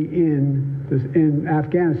not be in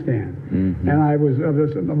Afghanistan. And I was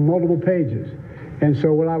multiple pages. And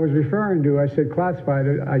so what I was referring to, I said classified.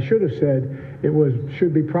 I should have said it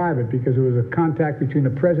should be private because it was a contact between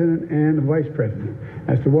the president and the vice president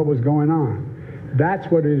as to what was going on. That's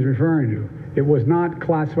what it is referring to. It was not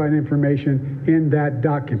classified information in that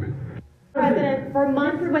document. President, for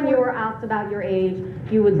months when you were asked about your age,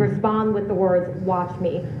 you would respond with the words, watch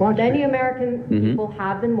me. Many American people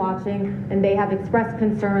have been watching, and they have expressed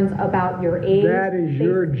concerns about your age. That is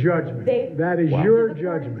your judgment. That is your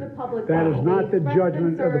judgment. That is not the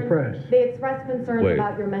judgment of the press. They expressed concerns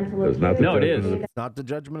about your mental acuity. No, it is. It's not the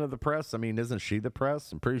judgment of the press. I mean, isn't she the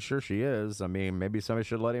press? I'm pretty sure she is. I mean, maybe somebody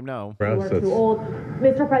should let him know. You are too old.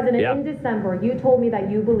 Mr. President, in December, you told me that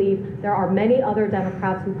you believe there are many other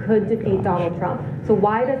Democrats who could defeat Donald Trump. So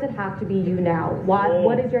why does it have to be you now? Why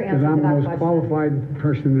What is your answer Because to I'm that the most question? qualified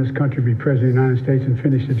person in this country to be president of the United States and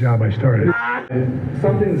finish the job I started.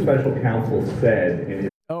 Something the special counsel said in his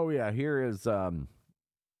Oh yeah, here is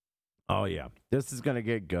oh yeah. This is gonna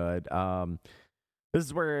get good. This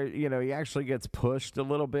is where, he actually gets pushed a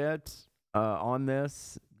little bit on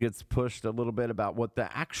this, gets pushed a little bit about what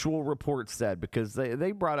the actual report said, because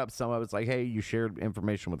they brought up some of it's like, hey, you shared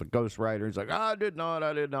information with a ghostwriter. He's like, I did not.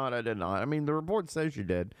 I mean, the report says you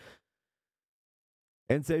did.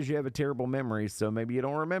 And says you have a terrible memory, so maybe you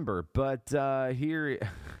don't remember. But here's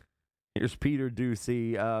Peter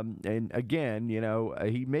Doocy, and again,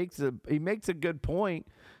 he makes a good point.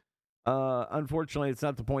 Unfortunately, it's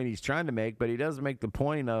not the point he's trying to make, but he does make the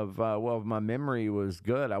point of, well, if my memory was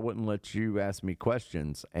good, I wouldn't let you ask me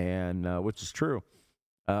questions, and which is true.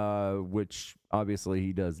 Which obviously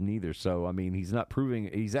he does neither. So I mean, he's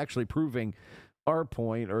actually proving our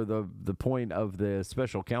point, or the point of the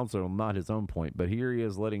special counsel, not his own point. But here he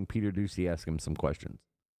is letting Peter Doocy ask him some questions.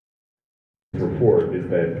 report is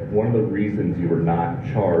that one of the reasons you were not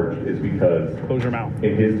charged is because, close your mouth.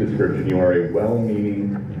 In his description, you are a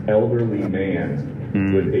well-meaning elderly man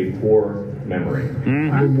with a poor memory.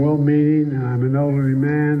 I'm well-meaning, and I'm an elderly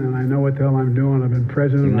man, and I know what the hell I'm doing. I've been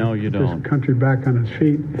president. No, you I've put don't. this country back on its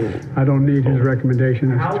feet. I don't need his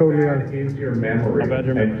recommendation. It's How totally bad is your memory,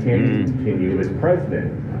 and can you continue as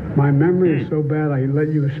president? My memory is so bad, I let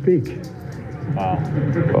you speak.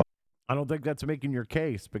 Wow. I don't think that's making your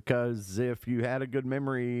case, because if you had a good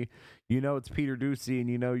memory, it's Peter Doocy, and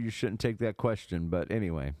you shouldn't take that question. But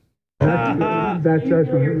anyway. That's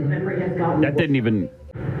That didn't even...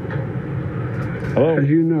 As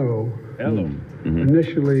you know,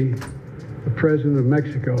 initially, the president of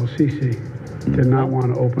Mexico, Sisi, did not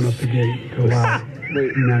want to open up the gate to allow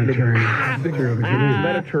humanitarian.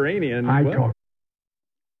 Mediterranean. I talked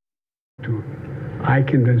to him. I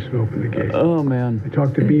convinced him to open the gate. Oh, man. I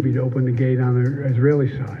talked to Bibi to open the gate on the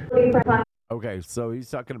Israeli side. Okay, so he's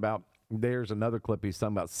talking about, there's another clip, he's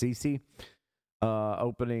talking about Sisi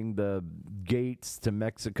opening the gates to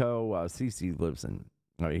Mexico. Sisi lives in,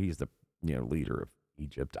 he's the leader of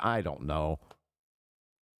Egypt. I don't know.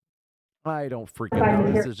 I don't freaking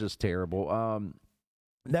know. This is just terrible.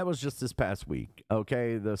 That was just this past week.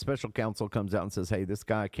 Okay, the special counsel comes out and says, hey, this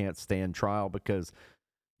guy can't stand trial because,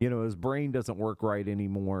 his brain doesn't work right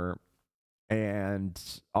anymore. And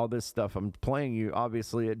all this stuff I'm playing you,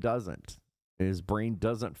 obviously it doesn't. His brain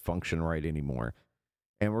doesn't function right anymore.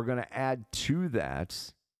 And we're going to add to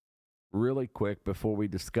that really quick before we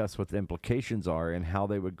discuss what the implications are and how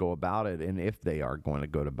they would go about it, and if they are going to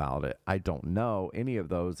go about it. I don't know any of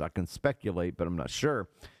those. I can speculate, but I'm not sure.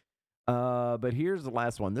 But here's the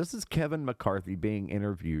last one. This is Kevin McCarthy being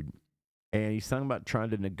interviewed, and he's talking about trying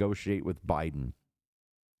to negotiate with Biden.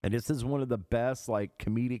 And this is one of the best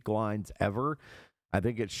comedic lines ever. I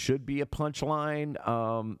think it should be a punchline,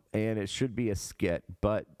 and it should be a skit.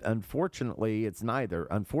 But unfortunately, it's neither.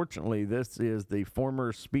 Unfortunately, this is the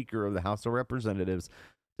former Speaker of the House of Representatives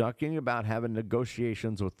talking about having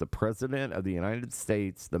negotiations with the President of the United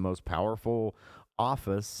States, the most powerful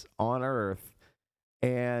office on earth,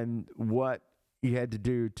 and what he had to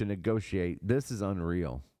do to negotiate. This is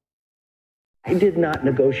unreal. I did not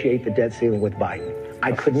negotiate the debt ceiling with Biden.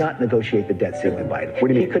 I could not negotiate the debt ceiling with Biden. What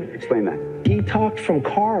do you mean? Explain that. He talked from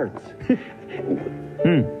cards.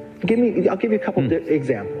 I'll give you a couple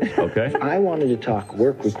examples. Okay. If I wanted to talk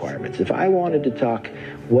work requirements, if I wanted to talk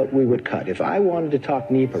what we would cut, if I wanted to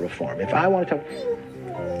talk NEPA reform, if I want to talk,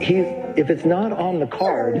 if it's not on the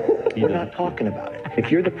card, we're not talking about it.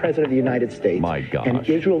 If you're the president of the United States, and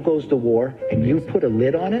Israel goes to war, and you put a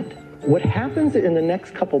lid on it, what happens in the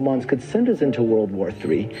next couple months could send us into World War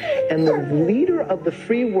III, and the leader of the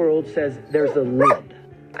free world says there's a lid.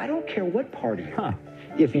 I don't care what party you're in.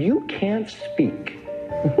 If you can't speak,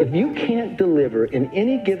 if you can't deliver in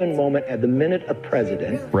any given moment at the minute of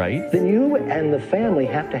president, then you and the family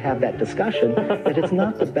have to have that discussion that it's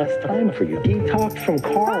not the best time for you. He talked from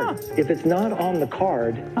cards. If it's not on the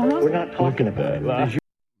card, we're not talking about it.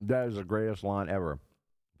 That is the greatest line ever.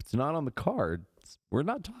 If it's not on the card, we're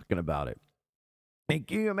not talking about it. And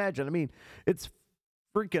can you imagine? I mean, it's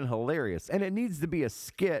freaking hilarious. And it needs to be a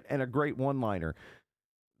skit and a great one-liner.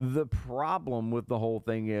 The problem with the whole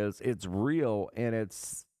thing is it's real, and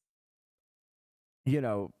it's,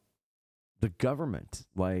 the government.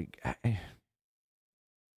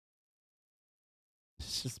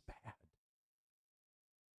 It's just bad.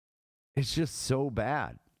 It's just so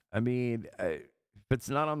bad. I mean, if it's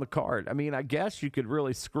not on the card, I guess you could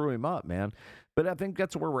really screw him up, man. But I think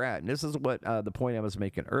that's where we're at. And this is what the point I was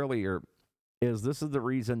making earlier is, this is the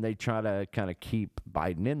reason they try to kind of keep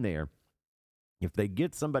Biden in there. If they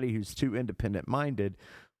get somebody who's too independent-minded,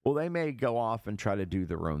 well, they may go off and try to do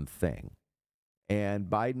their own thing. And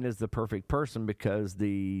Biden is the perfect person because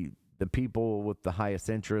the people with the highest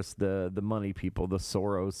interest, the money people, the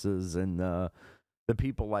Soroses and the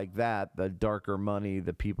people like that, the darker money,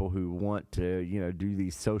 the people who want to, do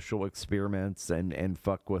these social experiments and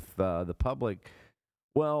fuck with the public,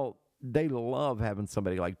 well, they love having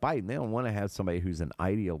somebody like Biden. They don't want to have somebody who's an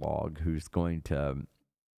ideologue who's going to,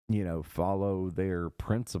 follow their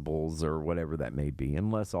principles or whatever that may be,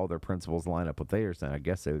 unless all their principles line up with theirs. And I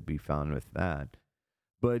guess they would be fine with that.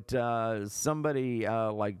 But somebody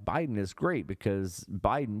like Biden is great because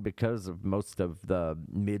of most of the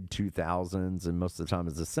mid-2000s and most of the time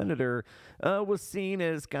as a senator, was seen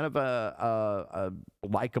as kind of a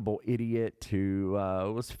likable idiot who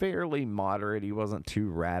was fairly moderate. He wasn't too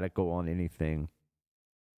radical on anything.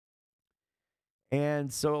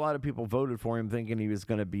 And so a lot of people voted for him thinking he was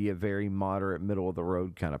going to be a very moderate,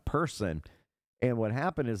 middle-of-the-road kind of person. And what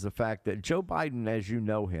happened is the fact that Joe Biden, as you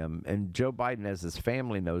know him, and Joe Biden as his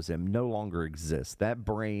family knows him, no longer exists. That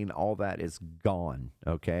brain, all that is gone,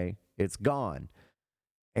 okay? It's gone.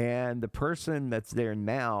 And the person that's there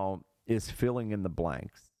now is filling in the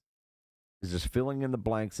blanks. He's just filling in the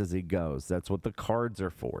blanks as he goes. That's what the cards are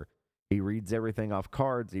for. He reads everything off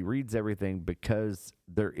cards. He reads everything because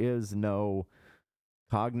there is no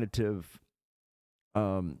cognitive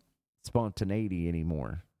spontaneity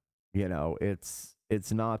anymore. It's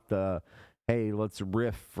not the, hey, let's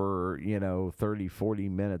riff for, 30, 40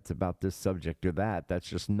 minutes about this subject or that. That's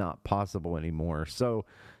just not possible anymore. So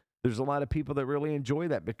there's a lot of people that really enjoy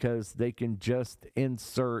that because they can just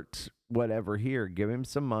insert whatever here, give him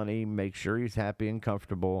some money, make sure he's happy and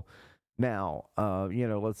comfortable. Now,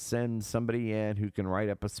 let's send somebody in who can write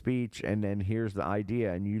up a speech, and then here's the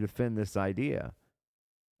idea, and you defend this idea.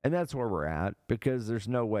 And that's where we're at because there's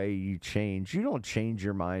no way you don't change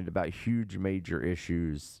your mind about huge major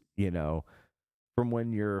issues, from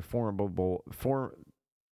when you're formative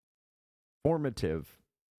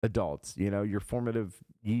adults, your formative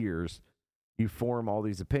years, you form all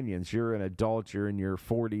these opinions. You're an adult, you're in your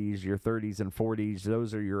 40s, your 30s and 40s.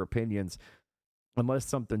 Those are your opinions. Unless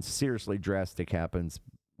something seriously drastic happens,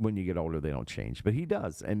 when you get older, they don't change. But he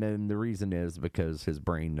does. And then the reason is because his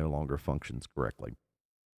brain no longer functions correctly.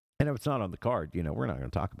 And if it's not on the card, we're not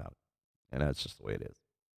going to talk about it. And that's just the way it is.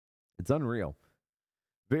 It's unreal.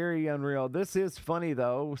 Very unreal. This is funny,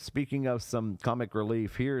 though. Speaking of some comic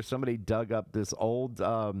relief, here somebody dug up this old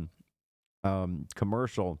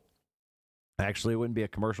commercial. Actually, it wouldn't be a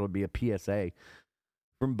commercial. It would be a PSA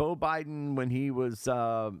from Beau Biden when he was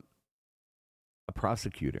a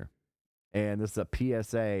prosecutor. And this is a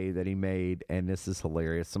PSA that he made, and this is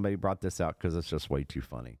hilarious. Somebody brought this out because it's just way too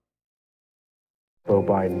funny. Beau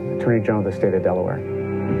Biden, Attorney General of the state of Delaware.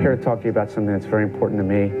 I'm here to talk to you about something that's very important to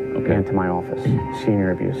me and to my office,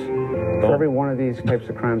 senior abuse. For every one of these types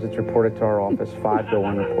of crimes that's reported to our office, 5 go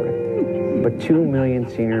unreported. But 2 million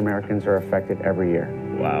senior Americans are affected every year.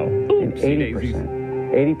 Wow. And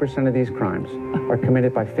 80% of these crimes are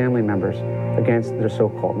committed by family members against their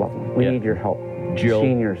so-called loved one. We need your help. Jill,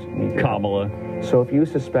 seniors need your Kamala. help. So if you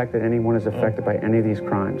suspect that anyone is affected by any of these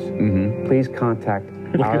crimes, please contact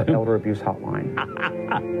our elder abuse hotline.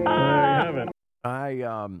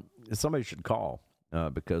 Somebody should call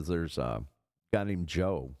because there's a guy named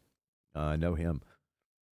Joe. I know him.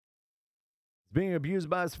 He's being abused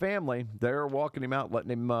by his family. They're walking him out,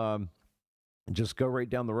 letting him just go right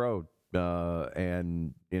down the road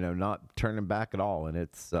and not turning back at all. And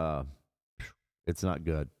it's not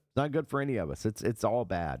good. It's not good for any of us. It's all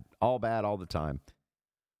bad all the time.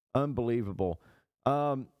 Unbelievable.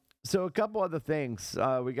 So a couple other things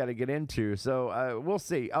we got to get into. So we'll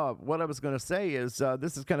see. What I was going to say is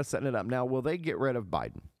this is kind of setting it up. Now, will they get rid of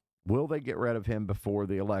Biden? Will they get rid of him before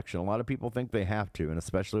the election? A lot of people think they have to, and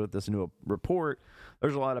especially with this new report,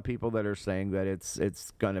 there's a lot of people that are saying that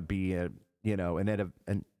it's going to be an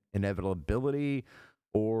inevitability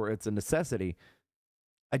or it's a necessity.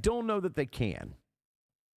 I don't know that they can.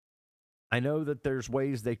 I know that there's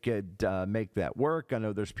ways they could make that work. I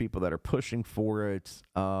know there's people that are pushing for it.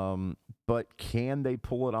 But can they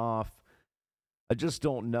pull it off? I just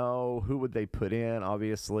don't know. Who would they put in?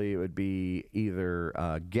 Obviously, it would be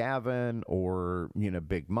either Gavin or,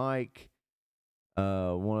 Big Mike.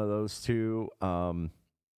 One of those two.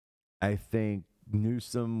 I think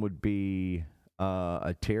Newsom would be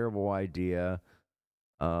a terrible idea.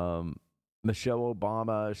 Michelle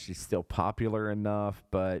Obama, she's still popular enough,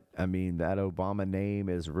 but that Obama name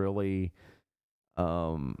is really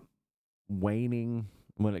waning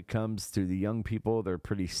when it comes to the young people. They're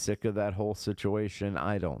pretty sick of that whole situation.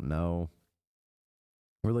 I don't know.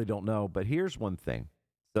 Really don't know. But here's one thing.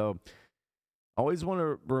 So always want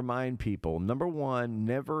to remind people, number one,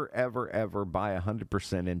 never, ever, ever buy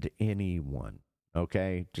 100% into anyone.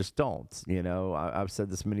 Okay? Just don't. I've said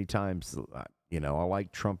this many times. I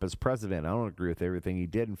like Trump as president. I don't agree with everything he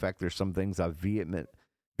did. In fact, there's some things I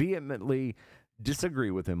vehemently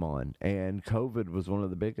disagree with him on. And COVID was one of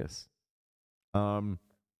the biggest. And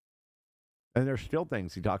there's still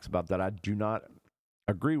things he talks about that I do not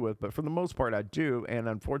agree with. But for the most part, I do. And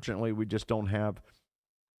unfortunately, we just don't have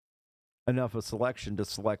enough of selection to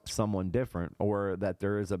select someone different, or that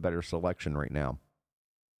there is a better selection right now.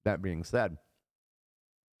 That being said,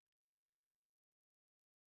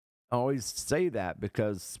 I always say that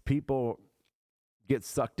because people get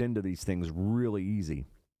sucked into these things really easy.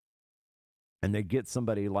 And they get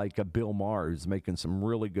somebody like a Bill Maher who's making some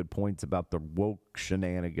really good points about the woke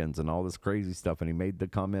shenanigans and all this crazy stuff. And he made the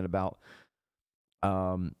comment about,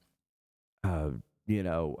 Biden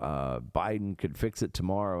could fix it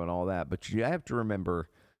tomorrow and all that. But you have to remember,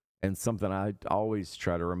 and something I always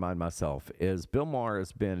try to remind myself, is Bill Maher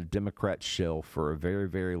has been a Democrat shill for a very,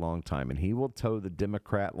 very long time. And he will toe the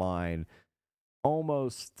Democrat line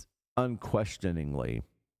almost unquestioningly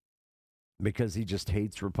because he just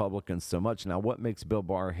hates Republicans so much. Now, what makes Bill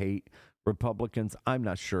Maher hate Republicans? I'm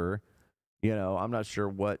not sure. I'm not sure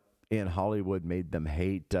what in Hollywood made them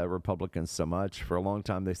hate Republicans so much. For a long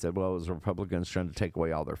time, they said, well, it was Republicans trying to take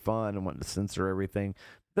away all their fun and wanting to censor everything.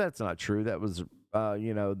 That's not true. That was,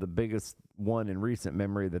 the biggest one in recent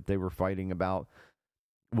memory that they were fighting about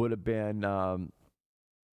would have been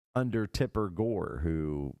under Tipper Gore,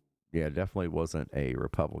 who, definitely wasn't a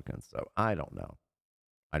Republican. So I don't know.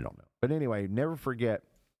 But anyway, never forget,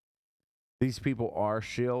 these people are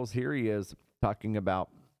shills. Here he is talking about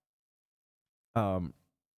who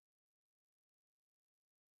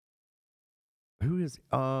is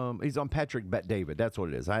he's on Patrick Bet David. That's what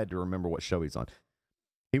it is. I had to remember what show he's on.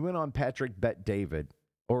 He went on Patrick Bet David,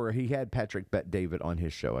 or he had Patrick Bet David on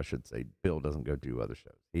his show, I should say. Bill doesn't go do other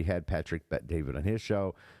shows. He had Patrick Bet David on his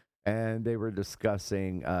show, and they were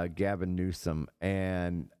discussing Gavin Newsom.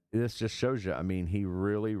 And this just shows you, he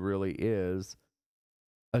really, really is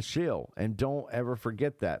a shill. And don't ever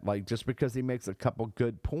forget that. Like, just because he makes a couple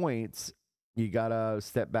good points, you got to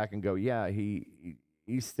step back and go, yeah, he's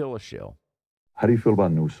still a shill. How do you feel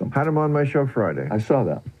about Newsom? Had him on my show Friday. I saw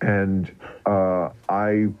that. And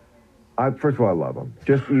I first of all, I love him.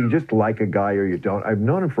 You just like a guy or you don't. I've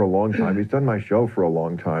known him for a long time. He's done my show for a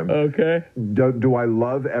long time. Okay. Do I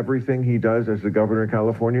love everything he does as the governor of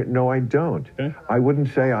California? No, I don't. Okay. I wouldn't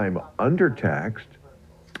say I'm undertaxed.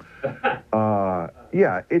 I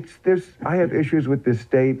have issues with this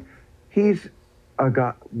state. He's a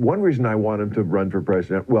guy. One reason I want him to run for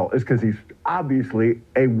president, is because he's obviously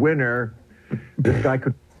a winner. This guy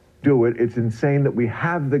could do it. It's insane that we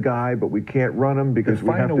have the guy, but we can't run him because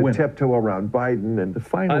we have to tiptoe around Biden and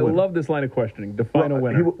I love this line of questioning. Define a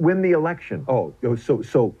winner. He would win the election.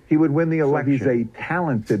 So he would win the election. So he's a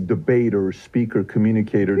talented debater, speaker,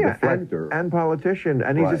 communicator, deflector, and politician.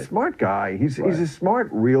 And he's a smart guy. He's a smart,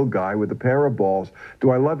 real guy with a pair of balls.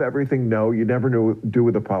 Do I love everything? No, you never do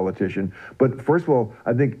with a politician. But first of all,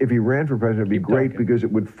 I think if he ran for president, it'd be great because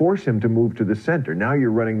it would force him to move to the center. Now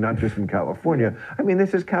you're running not just from California.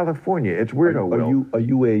 This is California. It's weirdo. Are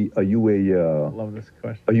you a love this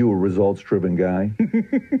question. Are you a results-driven guy?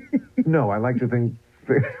 No, I like to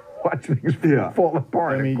watch things fall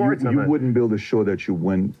apart. Of course, you wouldn't build a show that you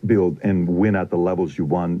build and win at the levels you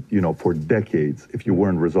won, for decades if you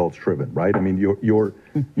weren't results-driven, right? You're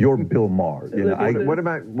Bill Maher. What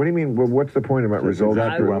do you mean? What's the point about results? That's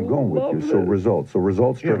exactly where I'm going with you. So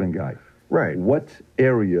results-driven guy. Right. What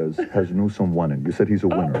areas has Newsom won in? You said he's a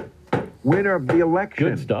winner. Winner of the election.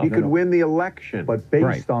 Good stuff. He could win the election. But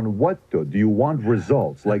based on what, though? Do you want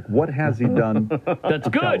results? Like, what has he done That's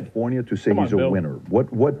in good. California to say he's a winner? What?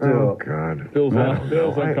 Oh, God. Bill's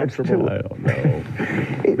uncomfortable. I don't know.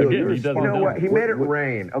 You know what? He made it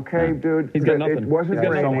rain, okay, dude? He's got nothing. It wasn't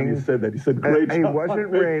raining. He said that. He said, great job. It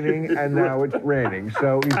wasn't raining, and now it's raining.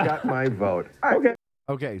 So he's got my vote.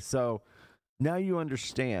 Okay, so now you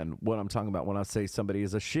understand what I'm talking about when I say somebody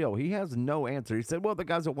is a shill. He has no answer. He said, well, the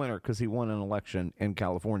guy's a winner because he won an election in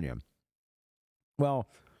California. Well,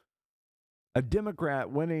 a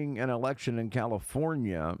Democrat winning an election in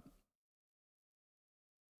California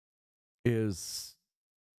is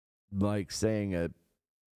like saying a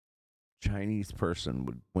Chinese person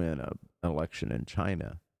would win an election in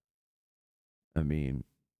China.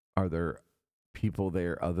 Are there people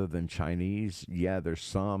there other than Chinese? Yeah, there's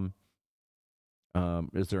some.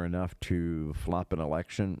 Is there enough to flop an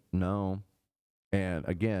election? No. And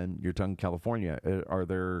again, you're talking California. Are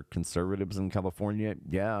there conservatives in California?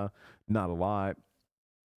 Yeah, not a lot.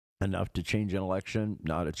 Enough to change an election?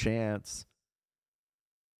 Not a chance.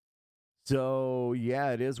 So,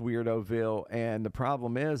 yeah, it is Weirdoville. And the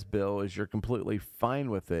problem is, Bill, is you're completely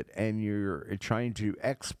fine with it and you're trying to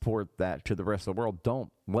export that to the rest of the world.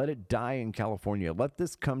 Don't let it die in California. Let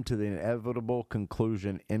this come to the inevitable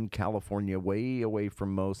conclusion in California, way away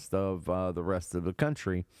from most of the rest of the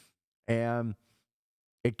country. And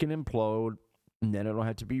it can implode, and then it'll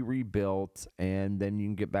have to be rebuilt, and then you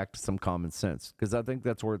can get back to some common sense. Because I think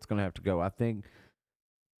that's where it's going to have to go. I think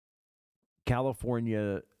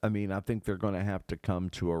California, I think they're going to have to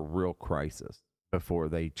come to a real crisis before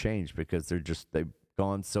they change, because they've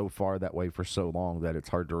gone so far that way for so long that it's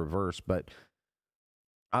hard to reverse. But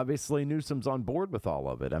obviously Newsom's on board with all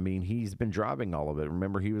of it. He's been driving all of it.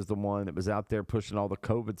 Remember, he was the one that was out there pushing all the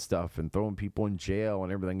COVID stuff and throwing people in jail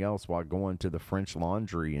and everything else while going to the French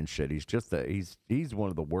Laundry and shit. He's just he's one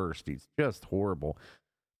of the worst. He's just horrible.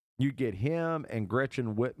 You get him and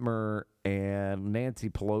Gretchen Whitmer and Nancy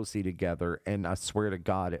Pelosi together, and I swear to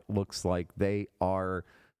God, it looks like they are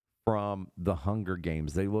from the Hunger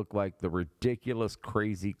Games. They look like the ridiculous,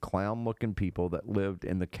 crazy, clown-looking people that lived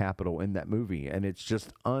in the Capitol in that movie, and it's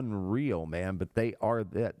just unreal, man. But they are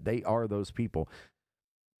that. They are those people.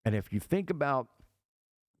 And if you think about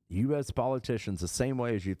U.S. politicians the same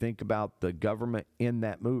way as you think about the government in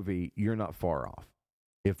that movie, you're not far off.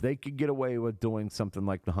 If they could get away with doing something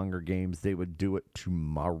like the Hunger Games, they would do it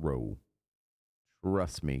tomorrow.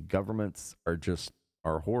 Trust me, governments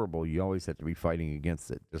are horrible. You always have to be fighting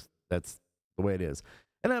against it. That's the way it is.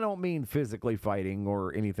 And I don't mean physically fighting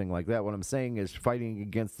or anything like that. What I'm saying is fighting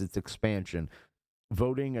against its expansion,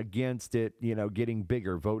 voting against it, getting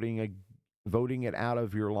bigger, voting it out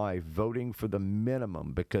of your life, voting for the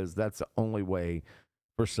minimum, because that's the only way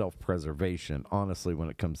for self-preservation, honestly, when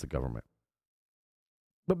it comes to government.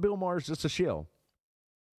 But Bill Maher is just a shill.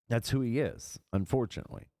 That's who he is,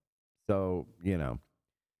 unfortunately. So,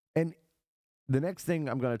 And the next thing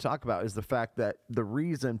I'm going to talk about is the fact that the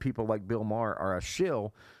reason people like Bill Maher are a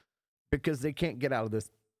shill, because they can't get out of this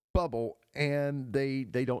bubble, and they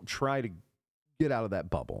don't try to get out of that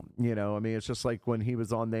bubble. It's just like when he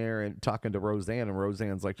was on there and talking to Roseanne, and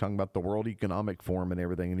Roseanne's like talking about the World Economic Forum and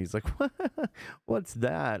everything, and he's like, what's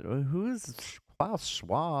that? Who's Klaus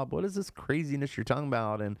Schwab? What is this craziness you're talking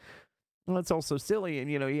about? And it's also silly. And,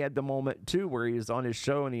 he had the moment, too, where he was on his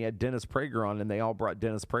show and he had Dennis Prager on, and they all brought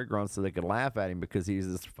Dennis Prager on so they could laugh at him because he's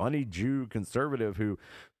this funny Jew conservative who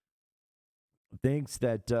thinks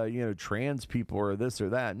that, trans people are this or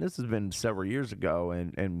that. And this has been several years ago.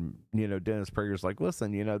 And Dennis Prager's like,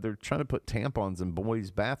 listen, they're trying to put tampons in boys'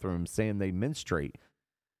 bathrooms saying they menstruate.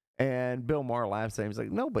 And Bill Maher laughs at him. He's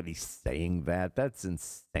like, nobody's saying that. That's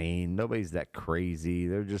insane. Nobody's that crazy.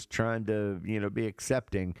 They're just trying to, be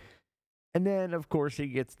accepting. And then, of course, he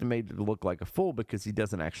gets made to look like a fool because he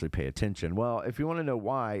doesn't actually pay attention. Well, if you want to know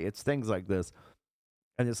why, it's things like this.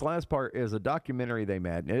 And this last part is a documentary they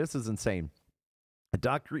made. Now, this is insane. A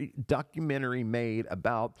documentary made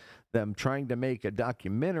about them trying to make a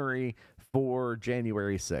documentary for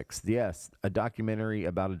January 6th. Yes, a documentary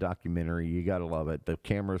about a documentary. You got to love it. The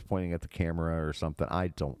camera's pointing at the camera or something. I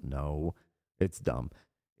don't know. It's dumb.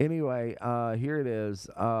 Anyway, here it is.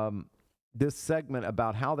 This segment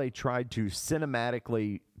about how they tried to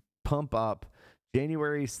cinematically pump up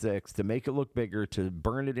January 6th to make it look bigger, to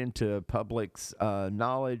burn it into public's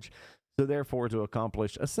knowledge, so therefore to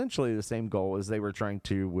accomplish essentially the same goal as they were trying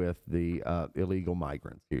to with the illegal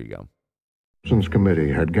migrants. Here you go. The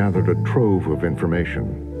committee had gathered a trove of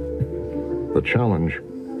information. The challenge,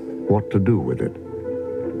 what to do with it.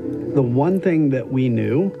 The one thing that we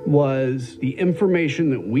knew was the information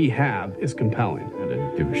that we have is compelling. And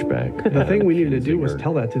a douchebag. The thing we needed to do was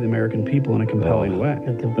tell that to the American people in a compelling way.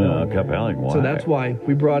 Compelling way. So that's why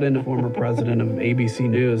we brought in a former president of ABC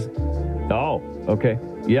News. Oh, okay.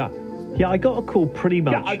 Yeah. Yeah, I got a call pretty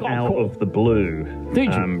much out of the blue.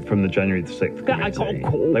 Did you? From the January the 6th committee. I got a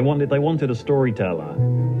call. They wanted a storyteller.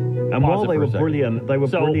 And while they were brilliant,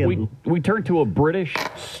 we turned to a British.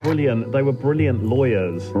 Brilliant. They were brilliant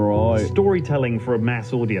lawyers. Right. Storytelling for a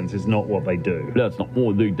mass audience is not what they do. That's not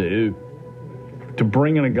what they do. To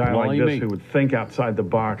bring in a guy like this who would think outside the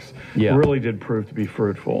box really did prove to be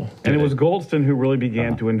fruitful. And it was Goldston who really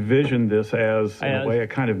began to envision this as, in a way, a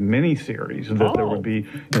kind of mini-series, that there would be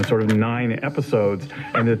sort of 9 episodes,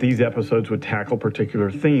 and that these episodes would tackle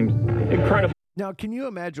particular themes. Incredible. Now, can you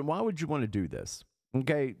imagine, why would you want to do this?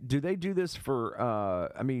 Okay, do they do this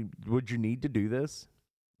for, would you need to do this?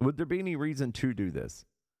 Would there be any reason to do this?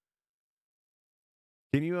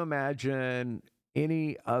 Can you imagine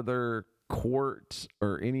any other court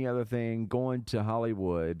or any other thing, going to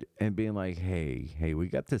Hollywood and being like, hey, we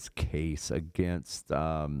got this case against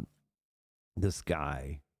this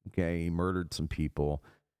guy. Okay, he murdered some people.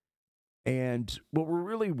 And what we're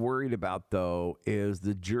really worried about, though, is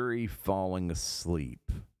the jury falling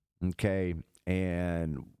asleep. Okay,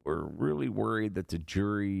 and we're really worried that the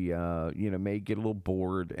jury, may get a little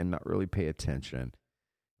bored and not really pay attention.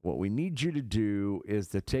 What we need you to do is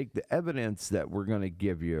to take the evidence that we're going to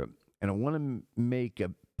give you, and I want to make a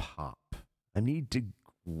pop. I need to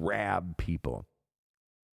grab people.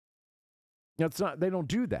 They don't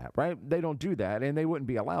do that, right? They don't do that, and they wouldn't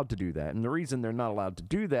be allowed to do that. And the reason they're not allowed to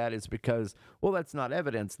do that is because, well, that's not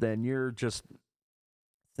evidence. Then you're just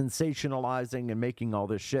sensationalizing and making all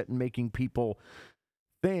this shit and making people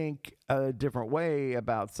think a different way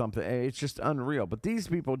about something. It's just unreal. But these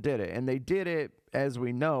people did it, and they did it, as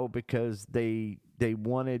we know, because they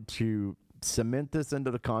wanted to cement this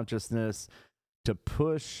into the consciousness, to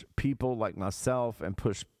push people like myself and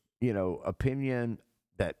push, opinion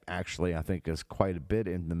that actually I think is quite a bit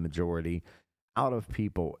in the majority out of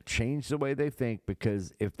people, change the way they think,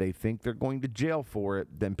 because if they think they're going to jail for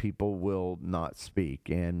it, then people will not speak.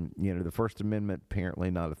 And, the First Amendment,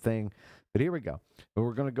 apparently not a thing. But here we go.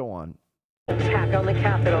 We're going to go on. Attack on the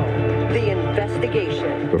Capitol, the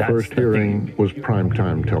investigation. The first hearing was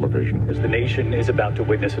primetime television. As the nation is about to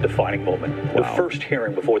witness a defining moment. Wow. The first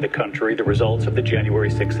hearing before the country, the results of the January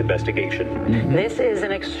 6th investigation. Mm-hmm. This is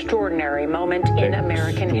an extraordinary moment in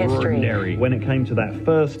American history. When it came to that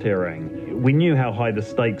first hearing, we knew how high the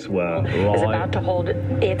stakes were. Is about to hold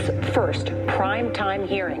its first primetime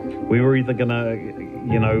hearing. We were either going to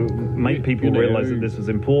make people realize that this was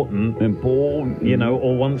important,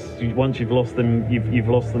 or once you've lost them, you've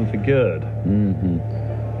lost them for good.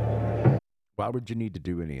 Mm-hmm. Why would you need to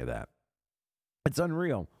do any of that? It's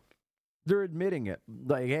unreal. They're admitting it.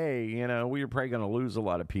 Like, hey, we were probably going to lose a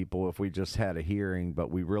lot of people if we just had a hearing, but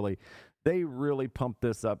they really pumped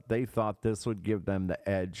this up. They thought this would give them the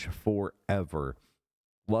edge forever.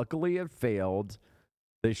 Luckily, it failed.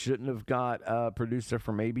 They shouldn't have got a producer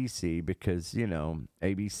from ABC because,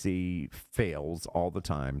 ABC fails all the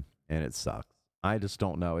time, and it sucks. I just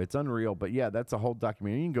don't know. It's unreal. But, yeah, that's a whole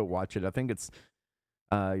documentary. You can go watch it. I think it's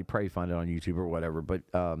you probably find it on YouTube or whatever.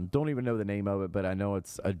 But don't even know the name of it. But I know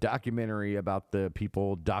it's a documentary about the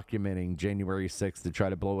people documenting January 6th to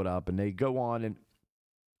try to blow it up. And they go on. And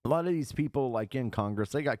a lot of these people, like in Congress,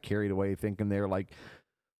 they got carried away thinking they're like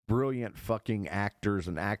brilliant fucking actors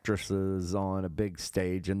and actresses on a big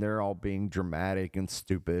stage, and they're all being dramatic and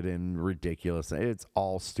stupid and ridiculous. It's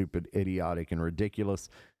all stupid, idiotic, and ridiculous.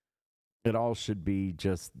 It all should be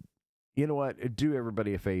just, do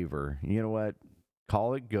everybody a favor. You know what?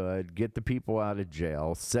 Call it good. Get the people out of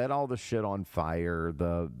jail. Set all the shit on fire,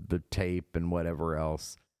 the tape and whatever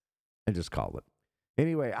else, and just call it.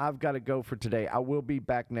 Anyway, I've got to go for today. I will be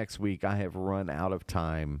back next week. I have run out of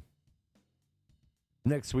time.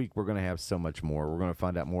 Next week, we're going to have so much more. We're going to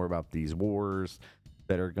find out more about these wars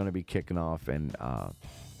that are going to be kicking off, and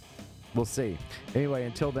we'll see. Anyway,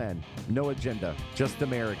 until then, no agenda, just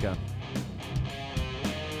America.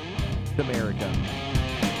 America.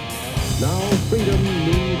 Now, freedom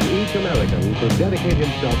needs each American to dedicate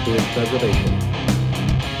himself to its preservation.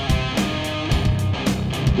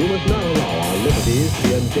 We must not allow our liberties to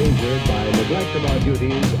be endangered by neglect of our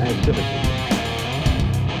duties as citizens.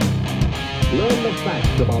 Learn the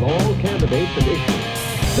facts about all candidates and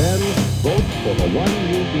issues. Then vote for the one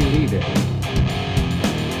you believe in.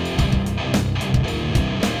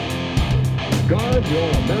 Guard your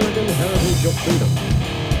American heritage of freedom.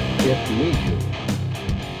 It needs you.